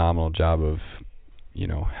phenomenal job of, you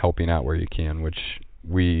know, helping out where you can, which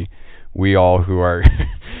we all who are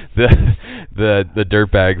the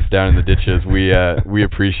dirt bags down in the ditches, we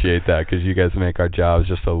appreciate that, because you guys make our jobs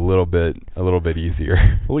just a little bit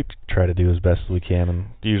easier. Well, we try to do as best as we can, and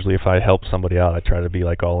usually if I help somebody out, I try to be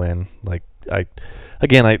like all in. Like I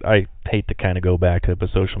hate to kind of go back to it, but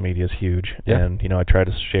social media is huge, and you know, I try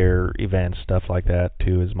to share events, stuff like that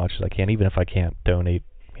too, as much as I can. Even if I can't donate,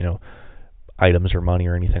 you know, items or money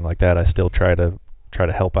or anything like that, I still try to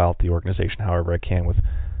help out the organization however I can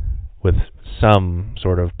with some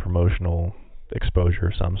sort of promotional exposure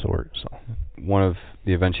of some sort. So one of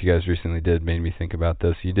the events you guys recently did made me think about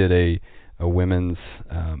this. You did a women's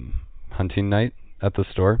hunting night at the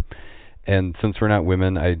store, and since we're not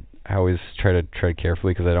women, I always try to tread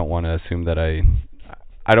carefully, because I don't want to assume that I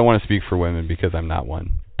don't want to speak for women, because I'm not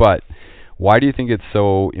one. But why do you think it's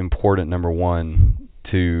so important, number one,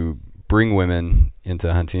 to bring women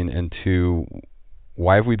into hunting, and two,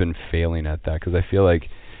 why have we been failing at that? Because I feel like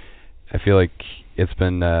it's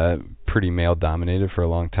been pretty male dominated for a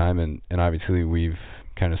long time, and obviously we've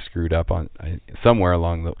kind of screwed up on somewhere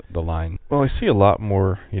along the line. Well, I see a lot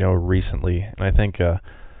more, you know, recently, and I think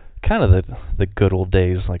kind of the good old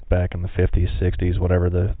days, like back in the 50s, 60s, whatever,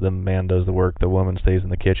 the man does the work, the woman stays in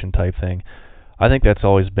the kitchen type thing. I think that's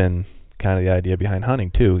always been kind of the idea behind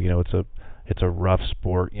hunting too. You know, it's a rough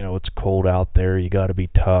sport. You know, it's cold out there. You got to be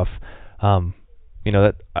tough. You know,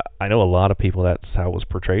 that I know a lot of people, that's how it was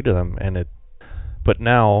portrayed to them, but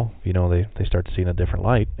now, you know, they start to see in a different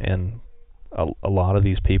light, and a lot of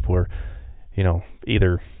these people are, you know,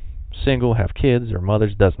 either single, have kids, or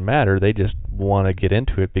mothers, doesn't matter. They just want to get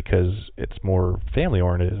into it because it's more family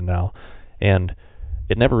oriented now, and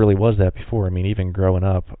it never really was that before. I mean, even growing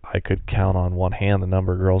up, I could count on one hand the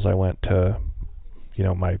number of girls I went to, you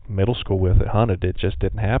know, my middle school with that hunted. It just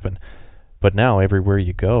didn't happen. But now everywhere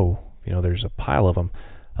you go, you know, there's a pile of them.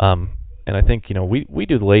 And I think, you know, we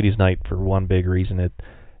do the ladies' night for one big reason.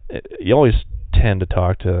 You always tend to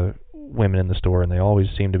talk to women in the store, and they always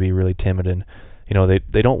seem to be really timid, and, you know,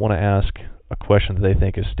 they don't want to ask a question that they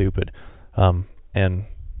think is stupid. And,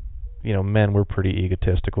 you know, men, we're pretty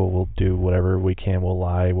egotistical. We'll do whatever we can. We'll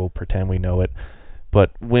lie. We'll pretend we know it.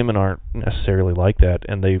 But women aren't necessarily like that,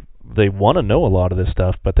 and they want to know a lot of this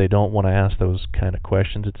stuff, but they don't want to ask those kind of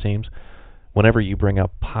questions, it seems. Whenever you bring a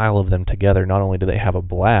pile of them together, not only do they have a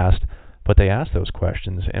blast, but they ask those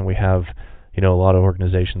questions. And we have, you know, a lot of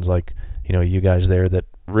organizations like, you know, you guys there that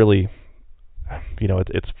really, you know,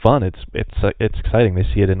 it's fun. It's exciting. They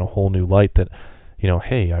see it in a whole new light that, you know,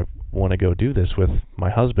 hey, I want to go do this with my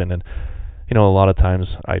husband. And, you know, a lot of times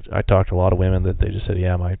I talk to a lot of women that they just said,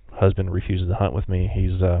 yeah, my husband refuses to hunt with me.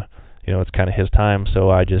 He's, you know, it's kind of his time, so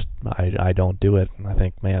I don't do it. And I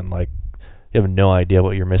think, man, like, you have no idea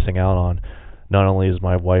what you're missing out on. Not only is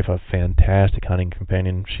my wife a fantastic hunting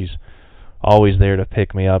companion, she's always there to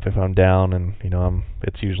pick me up if I'm down, and, you know,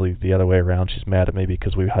 it's usually the other way around. She's mad at me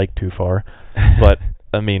because we hiked too far. But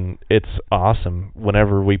I mean, it's awesome.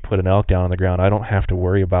 Whenever we put an elk down on the ground, I don't have to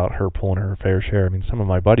worry about her pulling her fair share. I mean, some of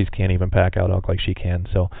my buddies can't even pack out elk like she can.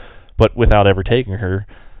 So, but without ever taking her,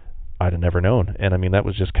 I'd have never known. And I mean, that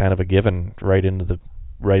was just kind of a given right into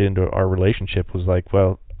our relationship. Was like,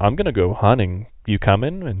 well, I'm gonna go hunting. You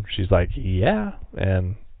coming? And she's like, yeah.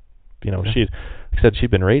 And, you know, she said she'd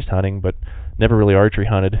been raised hunting, but never really archery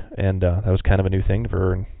hunted, and that was kind of a new thing for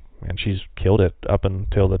her. And she's killed it up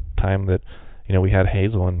until the time that, you know, we had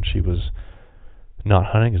Hazel, and she was not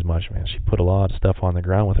hunting as much. Man, she put a lot of stuff on the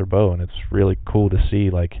ground with her bow, and it's really cool to see,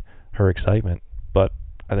 like, her excitement. But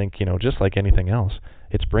I think, you know, just like anything else,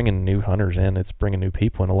 it's bringing new hunters in, it's bringing new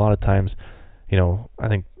people, and a lot of times, you know, I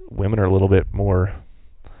think women are a little bit more,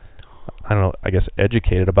 I don't know, I guess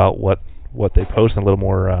educated about what they post, and a little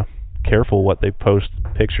more careful what they post,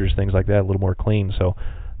 pictures, things like that, a little more clean. So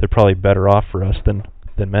they're probably better off for us than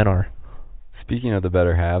men are. Speaking of the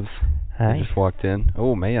better halves, hi. I just walked in.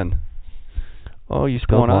 Oh, man. Oh, you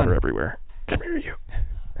spilled water everywhere. Come here, you.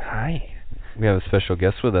 Hi. We have a special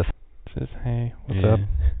guest with us. Says, hey, what's up?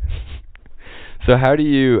 So how do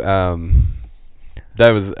you, that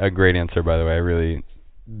was a great answer, by the way. I really,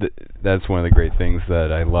 that's one of the great things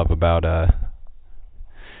that I love about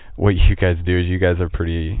what you guys do, is you guys are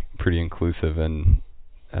pretty inclusive, and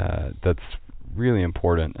that's really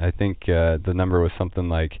important. I think the number was something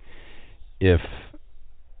like, if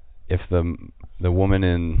the woman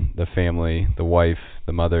in the family, the wife,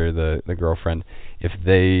 the mother, the girlfriend, if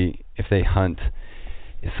they hunt,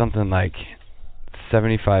 it's something like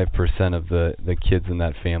 75% of the kids in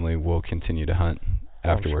that family will continue to hunt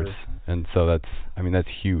afterwards. Sure. And so that's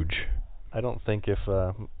huge. I don't think if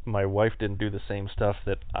my wife didn't do the same stuff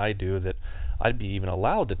that I do, that I'd be even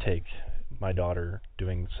allowed to take my daughter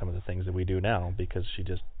doing some of the things that we do now, because she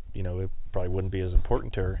just, you know, it probably wouldn't be as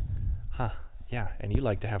important to her. Huh, yeah, and you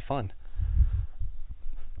like to have fun.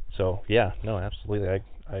 So, yeah, no, absolutely,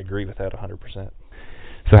 I agree with that 100%.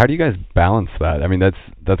 So how do you guys balance that? I mean,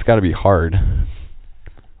 that's got to be hard.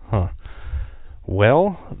 Huh.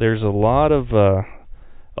 Well, there's a lot of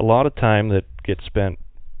time that gets spent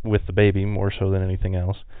with the baby, more so than anything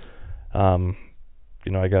else.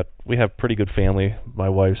 You know, we have pretty good family. My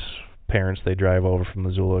wife's parents, they drive over from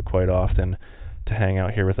Missoula quite often to hang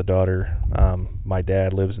out here with the daughter. My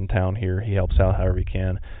dad lives in town here. He helps out however he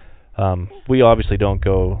can. We obviously don't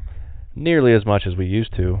go nearly as much as we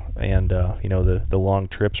used to, and you know, the long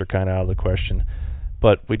trips are kind of out of the question.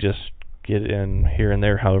 But we just get in here and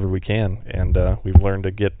there however we can, and we've learned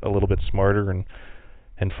to get a little bit smarter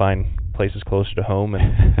and find places closer to home.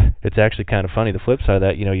 And it's actually kind of funny. The flip side of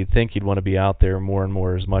that, you know, you'd think you'd want to be out there more and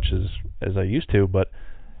more as much as I used to, but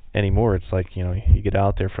anymore it's like, you know, you get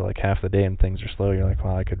out there for like half the day and things are slow. You're like,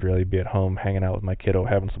 well, I could really be at home hanging out with my kiddo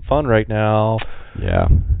having some fun right now. Yeah.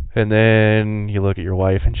 And then you look at your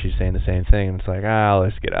wife and she's saying the same thing, and it's like,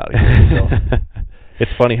 let's get out of here. So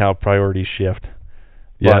it's funny how priorities shift.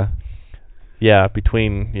 Yeah. yeah,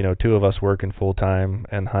 between two of us working full time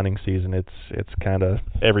and hunting season, it's kind of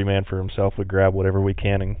every man for himself. We grab whatever we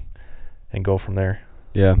can and go from there.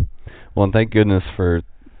 Yeah. Well, and thank goodness for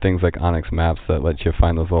things like Onyx Maps that let you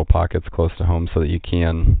find those little pockets close to home so that you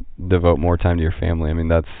can devote more time to your family. I mean,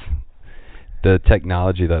 that's the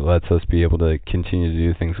technology that lets us be able to continue to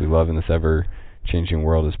do things we love in this ever-changing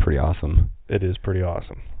world is pretty awesome. It is pretty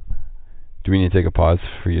awesome. Do we need to take a pause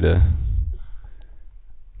for you to...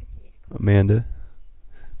 Amanda?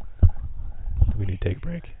 Do we need to take a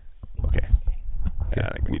break? Okay. Yeah,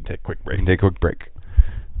 I think we need to take a quick break. We can take a quick break.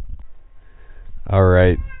 All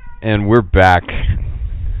right. And we're back.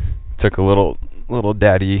 Took a little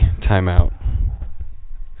daddy time out.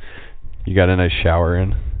 You got a nice shower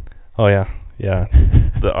in? Oh, yeah. Yeah.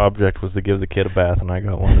 The object was to give the kid a bath, and I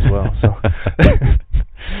got one as well.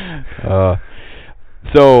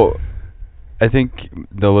 So I think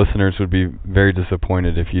the listeners would be very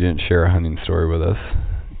disappointed if you didn't share a hunting story with us.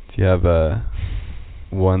 Do you have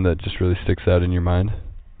one that just really sticks out in your mind?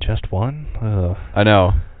 Just one? I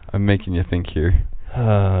know. I'm making you think here.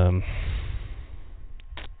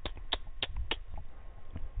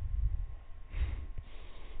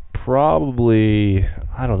 Probably,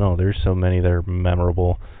 I don't know. There's so many that are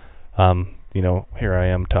memorable. Here I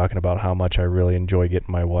am talking about how much I really enjoy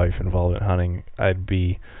getting my wife involved in hunting. I'd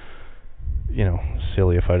be,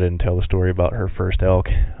 silly if I didn't tell the story about her first elk.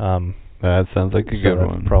 That sounds like a good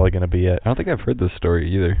one. That's probably going to be it. I don't think I've heard this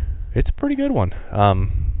story either. It's a pretty good one.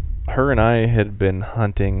 Her and I had been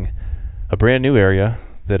hunting a brand new area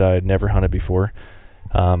that I had never hunted before.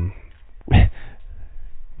 The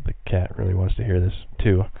cat really wants to hear this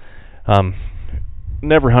too.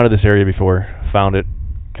 Never hunted this area before. Found it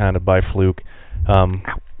kind of by fluke.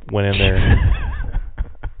 Went in there.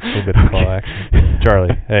 A little bit of claw action.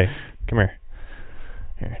 Charlie, hey, come here.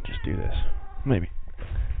 Here, just do this. Maybe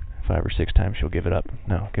 5 or 6 times she'll give it up.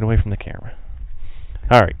 No, get away from the camera.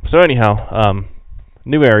 All right. So anyhow,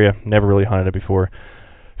 new area. Never really hunted it before.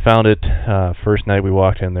 Found it. First night we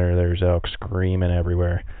walked in there. There's elk screaming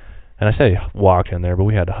everywhere. And I say walked in there, but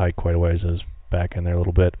we had to hike quite a ways. It was back in there a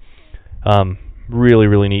little bit. Really,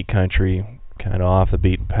 really neat country. Kind of off the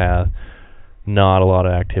beaten path. Not a lot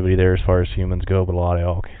of activity there as far as humans go, but a lot of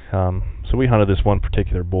elk. So we hunted this one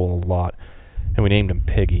particular bull a lot, and we named him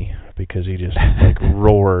Piggy because he just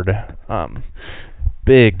roared.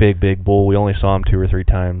 Big bull. We only saw him 2 or 3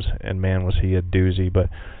 times, and man, was he a doozy. But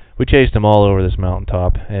we chased him all over this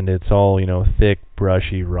mountaintop, and it's all thick,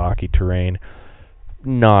 brushy, rocky terrain.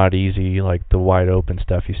 Not easy like the wide open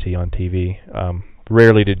stuff you see on TV.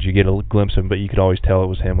 Rarely did you get a glimpse of him, but you could always tell it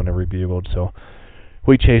was him whenever he bugled. So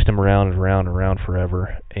we chased him around and around and around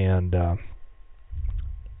forever, and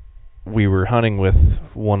we were hunting with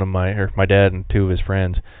my dad and 2 of his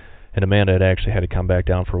friends, and Amanda had actually had to come back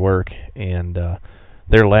down for work, and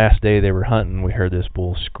their last day they were hunting, we heard this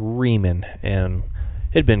bull screaming, and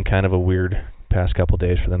it had been kind of a weird past couple of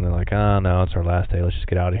days for them. They're like, no, it's our last day, let's just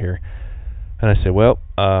get out of here. And I said, well,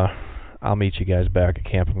 I'll meet you guys back at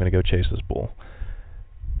camp, I'm going to go chase this bull.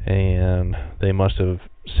 And they must have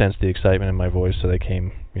sensed the excitement in my voice, so they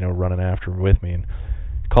came, running after with me and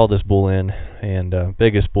called this bull in. And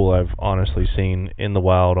biggest bull I've honestly seen in the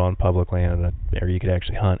wild on public land in an area you could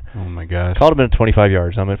actually hunt. Oh my gosh! Called him in at 25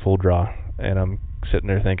 yards. I'm at full draw, and I'm sitting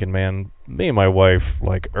there thinking, man, me and my wife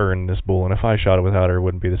earned this bull, and if I shot it without her, it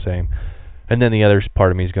wouldn't be the same. And then the other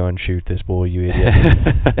part of me is going, shoot this bull, you idiot.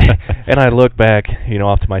 And I look back,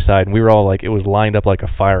 off to my side, and we were all it was lined up like a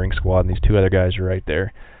firing squad, and these 2 other guys are right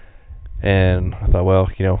there. And I thought, well,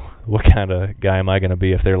 what kind of guy am I going to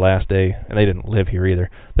be if their last day, and they didn't live here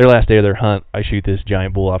either, their last day of their hunt, I shoot this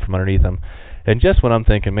giant bull out from underneath them. And just when I'm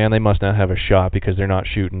thinking, man, they must not have a shot because they're not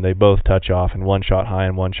shooting, they both touch off, and 1 shot high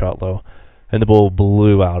and 1 shot low. And the bull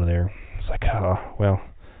blew out of there. It's like, oh, well,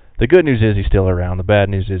 the good news is he's still around. The bad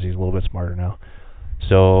news is he's a little bit smarter now.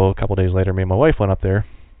 So a couple days later, me and my wife went up there,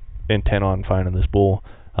 intent on finding this bull.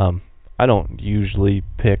 I don't usually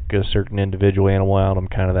pick a certain individual animal out. I'm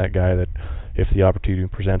kind of that guy that if the opportunity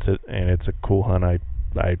presents it and it's a cool hunt, I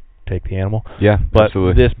take the animal. Yeah, but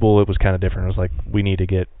absolutely. This bull, it was kind of different. It was like, we need to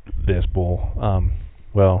get this bull.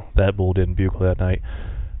 Well, that bull didn't bugle that night,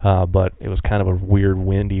 but it was kind of a weird,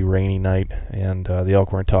 windy, rainy night, and the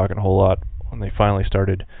elk weren't talking a whole lot. When they finally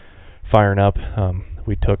started firing up,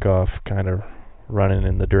 we took off kind of running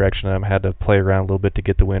in the direction of them, had to play around a little bit to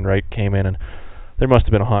get the wind right, came in, and there must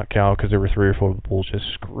have been a hot cow because there were 3 or 4 bulls just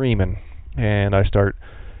screaming. And I start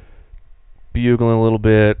bugling a little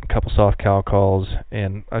bit, a couple soft cow calls,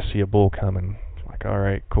 and I see a bull coming. I'm like, all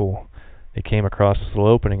right, cool. He came across this little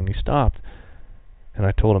opening and he stopped. And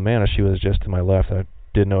I told him, man, she was just to my left.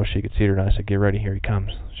 didn't know if she could see it or not. I said, "Get ready, here he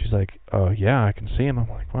comes." She's like, "Oh yeah, I can see him." I'm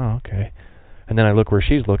like, "Wow, okay." And then I look where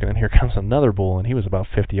she's looking, and here comes another bull, and he was about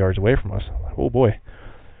 50 yards away from us. I'm like, "Oh boy."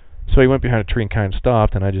 So he went behind a tree and kind of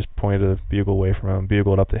stopped, and I just pointed a bugle away from him,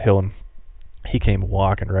 bugled up the hill, and he came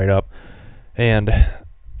walking right up. And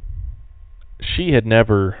she had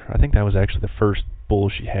never, I think that was actually the first bull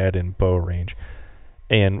she had in bow range.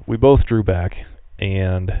 And we both drew back,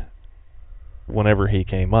 and whenever he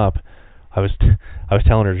came up, I was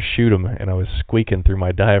telling her to shoot him, and I was squeaking through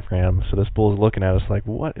my diaphragm. So this bull's looking at us like,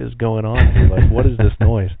 "What is going on here? Like, what is this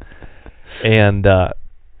noise?" And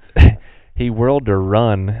he whirled to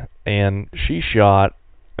run, and she shot,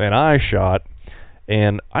 and I shot,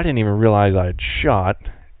 and I didn't even realize I had shot.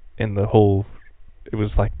 And it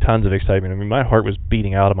was like tons of excitement. I mean, my heart was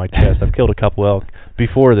beating out of my chest. I've killed a couple elk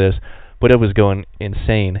before this, but it was going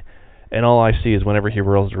insane. And all I see is whenever he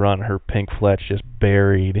whirls to run, her pink fletch just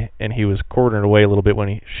buried, and he was quartering away a little bit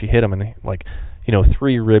when she hit him, and he, like,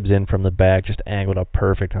 3 ribs in from the back, just angled up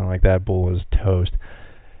perfect. And I'm like, that bull was toast.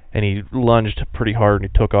 And he lunged pretty hard,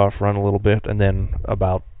 and he took off, run a little bit, and then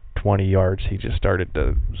about 20 yards, he just started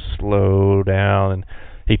to slow down, and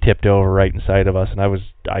he tipped over right inside of us, and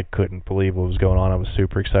I couldn't believe what was going on. I was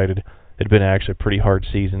super excited. It had been actually a pretty hard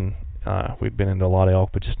season. We'd been into a lot of elk,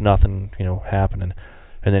 but just nothing, happening.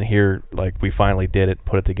 And then here, like, we finally did it,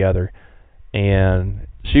 put it together, and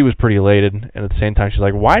she was pretty elated. And at the same time, she's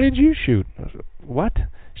like, "Why did you shoot?" I was like, "What?"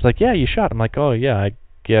 She's like, "Yeah, you shot." I'm like, "Oh yeah, I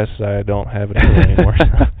guess I don't have it anymore."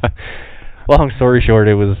 Long story short,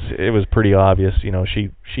 it was pretty obvious.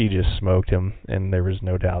 She just smoked him, and there was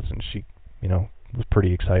no doubts, and she, was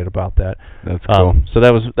pretty excited about that. That's cool. So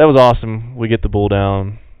that was awesome. We get the bull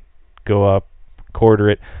down, go up,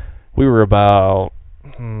 quarter it. We were about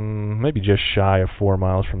maybe just shy of 4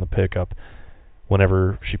 miles from the pickup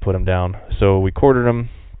whenever she put him down. So we quartered him,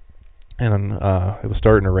 and it was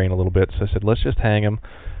starting to rain a little bit. So I said, "Let's just hang him.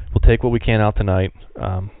 We'll take what we can out tonight."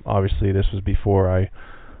 Obviously, this was before I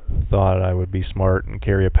thought I would be smart and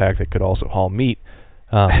carry a pack that could also haul meat.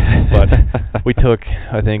 But we took,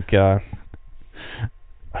 I think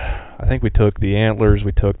we took the antlers,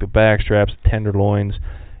 we took the back straps, tenderloins,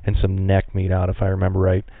 and some neck meat out, if I remember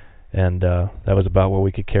right. And that was about what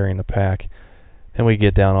we could carry in the pack. And we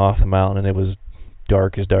get down off the mountain, and it was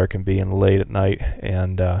dark as dark can be and late at night.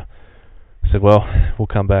 And I said, "Well, we'll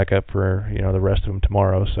come back up for the rest of them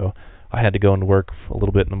tomorrow." So I had to go into work a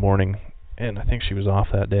little bit in the morning, and I think she was off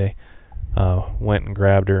that day. Went and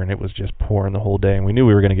grabbed her, and it was just pouring the whole day, and we knew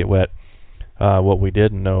we were going to get wet. What we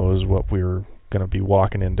didn't know was what we were going to be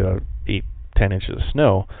walking into 8-10 inches of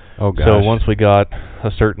snow. Oh gosh. So once we got a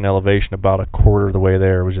certain elevation, about a quarter of the way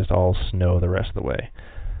there, it was just all snow the rest of the way.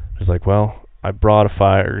 I was like, well, I brought a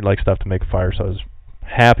fire, like stuff to make a fire, so I was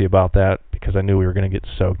happy about that because I knew we were going to get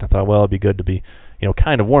soaked. I thought, well, it'd be good to be,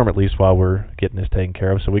 kind of warm at least while we're getting this taken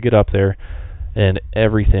care of. So we get up there, and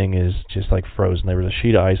everything is just like frozen. There was a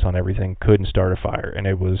sheet of ice on everything, couldn't start a fire, and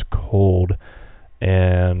it was cold,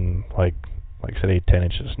 and like I said, 8-10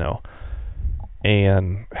 inches of snow.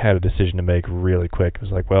 And had a decision to make really quick. It was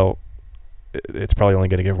like, well, it's probably only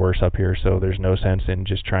going to get worse up here, so there's no sense in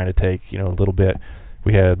just trying to take, a little bit.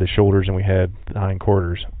 We had the shoulders and we had the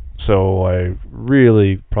hindquarters. So I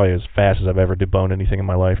really, probably as fast as I've ever deboned anything in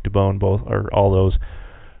my life, deboned both, or all those,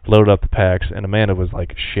 loaded up the packs, and Amanda was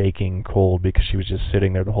like shaking cold because she was just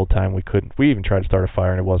sitting there the whole time. We even tried to start a fire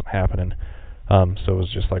and it wasn't happening. So it was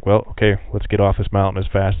just like, well, okay, let's get off this mountain as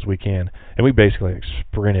fast as we can. And we basically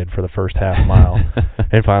sprinted for the first half mile.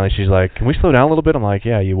 And finally she's like, "Can we slow down a little bit?" I'm like,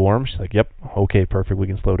 "Yeah, you warm?" She's like, "Yep, okay, perfect, we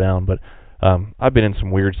can slow down." But I've been in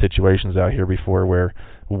some weird situations out here before where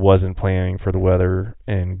wasn't planning for the weather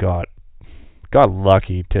and got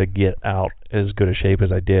lucky to get out as good a shape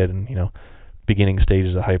as I did, and beginning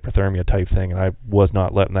stages of hypothermia type thing, and I was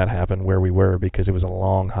not letting that happen where we were because it was a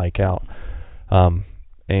long hike out.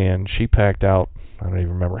 And she packed out, I don't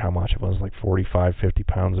even remember how much it was, like 45, 50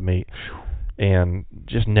 pounds of meat, and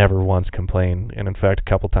just never once complained. And in fact, a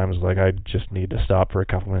couple times like, "I just need to stop for a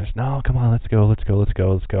couple minutes." "No, come on, let's go.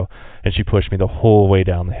 And she pushed me the whole way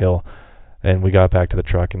down the hill, and we got back to the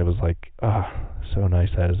truck, and it was like, so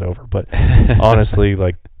nice that is over. But honestly,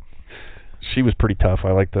 like, she was pretty tough.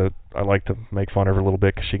 I like to make fun of her a little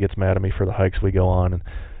bit because she gets mad at me for the hikes we go on, and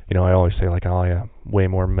I always say, like, "Oh, yeah, way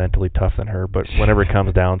more mentally tough than her." But whenever it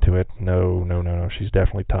comes down to it, no, she's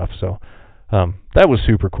definitely tough. So that was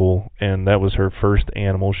super cool, and that was her first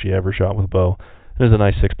animal she ever shot with a bow. It was a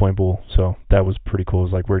nice 6-point bull, so that was pretty cool.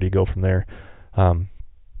 It was like, where do you go from there? And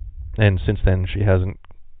since then, she hasn't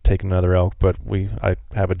taken another elk, but I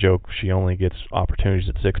have a joke. She only gets opportunities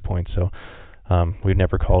at 6 points, so we've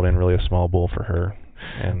never called in really a small bull for her.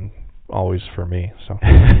 And always for me. So.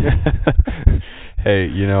 Hey,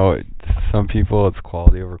 some people it's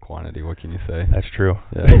quality over quantity. What can you say? That's true.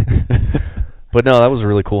 Yeah. But no, that was a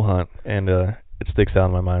really cool hunt, and it sticks out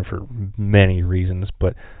in my mind for many reasons.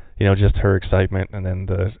 But just her excitement, and then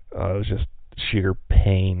it was just sheer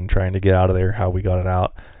pain trying to get out of there. How we got it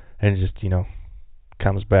out, and it just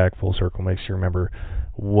comes back full circle, makes you remember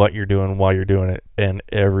what you're doing, why you're doing it, and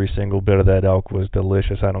every single bit of that elk was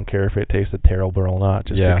delicious. I don't care if it tasted terrible or not,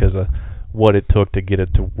 just because of what it took to get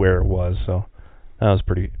it to where it was. So that was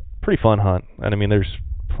pretty fun hunt. And I mean, there's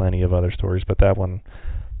plenty of other stories, but that one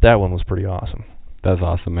was pretty awesome. That's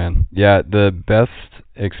awesome, man. Yeah, the best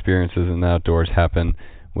experiences in the outdoors happen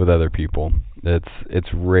with other people.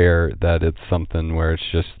 It's rare that it's something where it's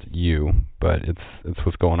just you, but it's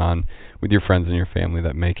what's going on with your friends and your family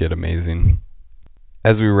that make it amazing.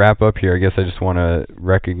 As we wrap up here, I guess I just want to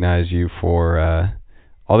recognize you for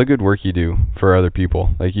all the good work you do for other people.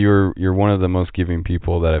 Like you're one of the most giving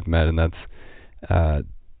people that I've met, and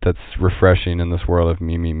that's refreshing in this world of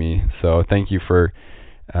me. So thank you for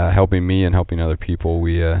helping me and helping other people.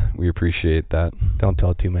 We appreciate that. Don't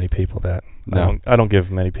tell too many people that. No, I don't give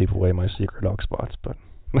many people away my secret elk spots, but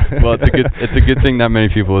well, it's a good thing that many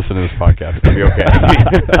people listen to this podcast. It'll be okay.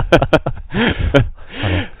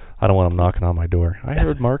 I don't want them knocking on my door. I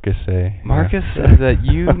heard Marcus say. Marcus says that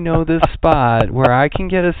you know this spot where I can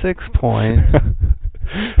get a 6 point.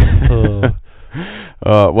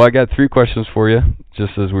 Well, I got 3 questions for you,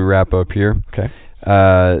 just as we wrap up here. Okay.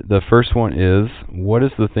 The first one is, what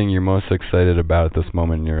is the thing you're most excited about at this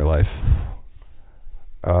moment in your life?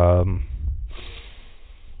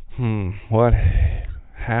 Well, I'd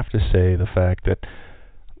have to say the fact that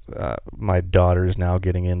my daughter is now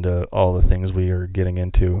getting into all the things we are getting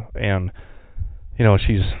into, and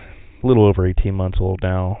she's a little over 18 months old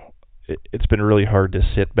now. It's been really hard to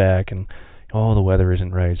sit back and the weather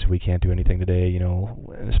isn't right, so we can't do anything today.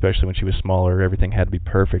 Especially when she was smaller, everything had to be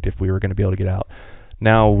perfect if we were going to be able to get out.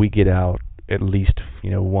 Now we get out at least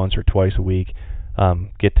once or twice a week,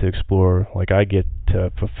 get to explore. Like I get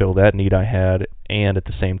to fulfill that need I had, and at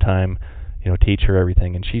the same time teach her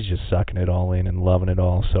everything, and she's just sucking it all in and loving it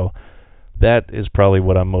all. So that is probably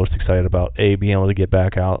what I'm most excited about. Being able to get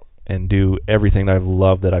back out and do everything that I've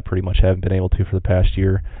loved that I pretty much haven't been able to for the past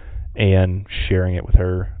year, and sharing it with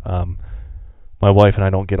her. My wife and I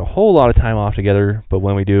don't get a whole lot of time off together, but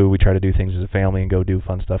when we do, we try to do things as a family and go do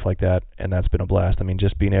fun stuff like that, and that's been a blast. I mean,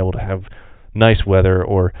 just being able to have nice weather,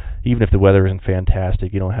 or even if the weather isn't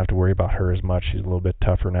fantastic, you don't have to worry about her as much. She's a little bit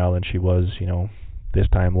tougher now than she was, this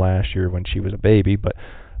time last year when she was a baby. But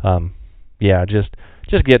just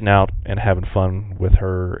getting out and having fun with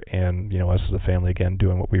her, and us as a family again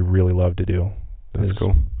doing what we really love to do. That's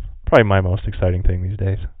cool. Probably my most exciting thing these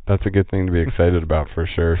days. That's a good thing to be excited about for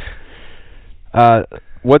sure.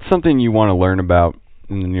 What's something you want to learn about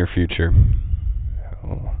in the near future?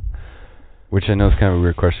 Which I know is kind of a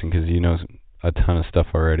weird question because you know a ton of stuff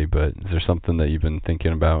already, but is there something that you've been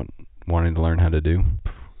thinking about wanting to learn how to do?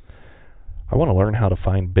 I want to learn how to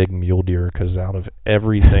find big mule deer, because out of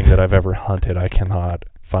everything that I've ever hunted, I cannot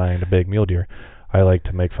find a big mule deer. I like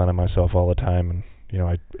to make fun of myself all the time, and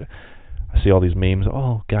I see all these memes,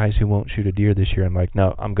 guys who won't shoot a deer this year. I'm like,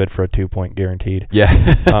 no, I'm good for a 2-point guaranteed.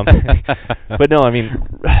 Yeah. But no, I mean,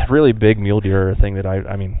 really big mule deer are a thing that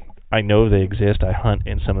I know they exist. I hunt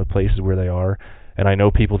in some of the places where they are, and I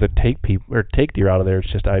know people that take deer out of there.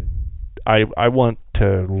 It's just I want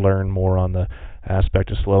to learn more on the aspect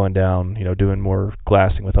of slowing down, doing more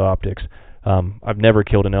glassing with optics. I've never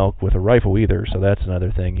killed an elk with a rifle either, so that's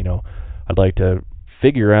another thing. I'd like to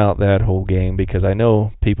figure out that whole game, because I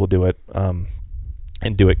know people do it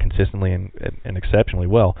and do it consistently and exceptionally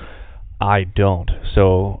well. I don't.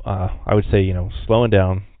 So I would say, slowing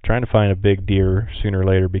down, trying to find a big deer sooner or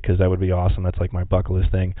later, because that would be awesome. That's like my bucket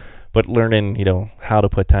list thing. But learning, how to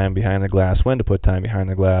put time behind the glass, when to put time behind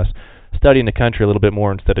the glass, studying the country a little bit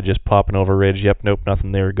more instead of just popping over a ridge. Yep, nope,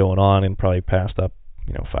 nothing there going on, and probably passed up,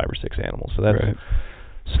 5 or 6 animals. So that's right.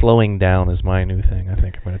 Slowing down is my new thing. I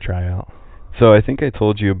think I'm going to try out. So I think I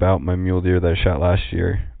told you about my mule deer that I shot last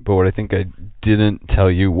year, but what I think I didn't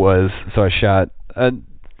tell you was, so I shot it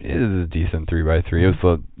was a decent 3x3. It was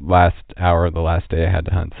the last hour of the last day I had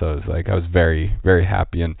to hunt, so it was like I was very, very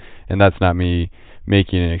happy, and that's not me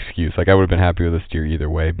making an excuse. Like I would have been happy with this deer either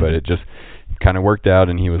way, but it just kind of worked out,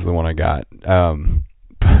 and he was the one I got.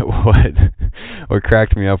 But what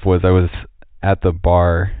cracked me up was I was at the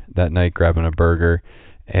bar that night grabbing a burger,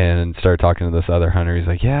 and started talking to this other hunter. He's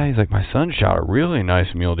like, my son shot a really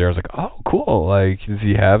nice mule deer. I was like, oh, cool. Like, does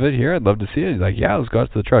he have it here? I'd love to see it. He's like, yeah, let's go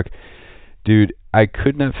out to the truck. Dude, I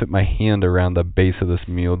could not fit my hand around the base of this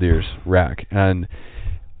mule deer's rack. And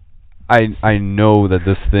I know that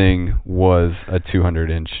this thing was a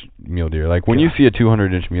 200-inch mule deer. Like, when you see a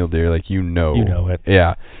 200-inch mule deer, like, you know it.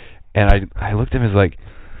 Yeah. And I looked at him as like,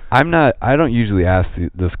 I don't usually ask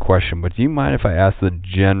this question, but do you mind if I ask the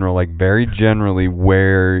general, like, very generally,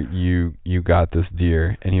 where you got this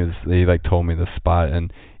deer? And he like told me the spot,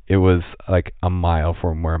 and it was like a mile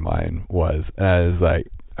from where mine was. And I was like,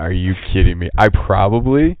 are you kidding me? I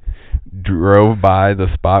probably drove by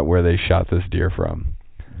the spot where they shot this deer from.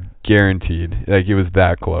 Guaranteed. Like, it was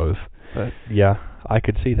that close. Yeah, I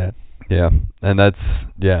could see that. Yeah, and that's,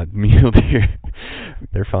 mule deer.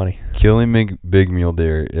 They're funny. Killing big mule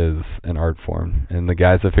deer is an art form, and the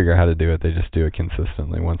guys that figure out how to do it, they just do it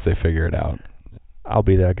consistently once they figure it out. I'll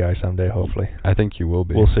be that guy someday, hopefully. I think you will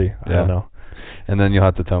be. We'll see. I don't know. And then you'll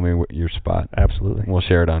have to tell me your spot. Absolutely. We'll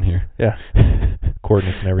share it on here. Yeah.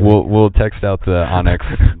 Coordinates and everything. We'll text out the Onyx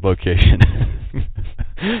location.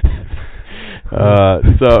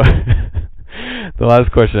 So the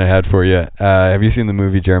last question I had for you, have you seen the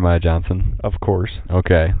movie Jeremiah Johnson? Of course.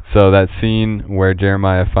 Okay, so that scene where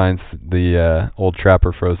Jeremiah finds the old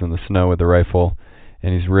trapper frozen in the snow with a rifle,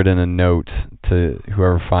 and he's written a note to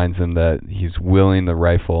whoever finds him that he's willing the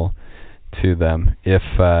rifle to them. If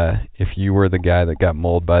you were the guy that got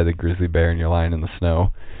mauled by the grizzly bear and you're lying in the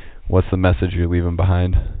snow, what's the message you're leaving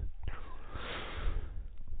behind?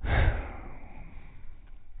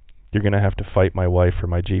 You're going to have to fight my wife for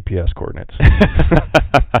my GPS coordinates.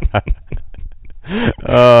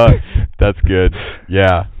 That's good.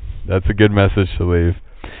 Yeah, that's a good message to leave.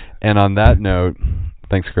 And on that note,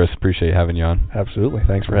 thanks, Chris. Appreciate having you on. Absolutely.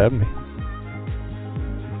 Thanks for having me.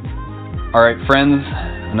 All right, friends,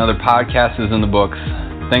 another podcast is in the books.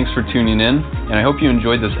 Thanks for tuning in, and I hope you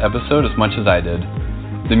enjoyed this episode as much as I did.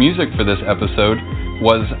 The music for this episode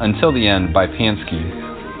was Until the End by Pansky.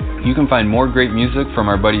 You can find more great music from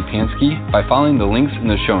our buddy Pansky by following the links in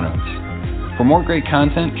the show notes. For more great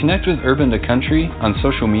content, connect with Urban to Country on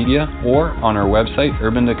social media or on our website,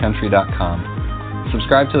 urbantoCountry.com.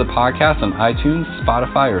 Subscribe to the podcast on iTunes,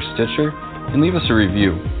 Spotify, or Stitcher, and leave us a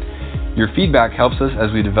review. Your feedback helps us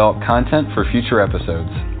as we develop content for future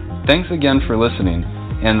episodes. Thanks again for listening,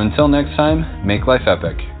 and until next time, make life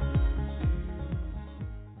epic.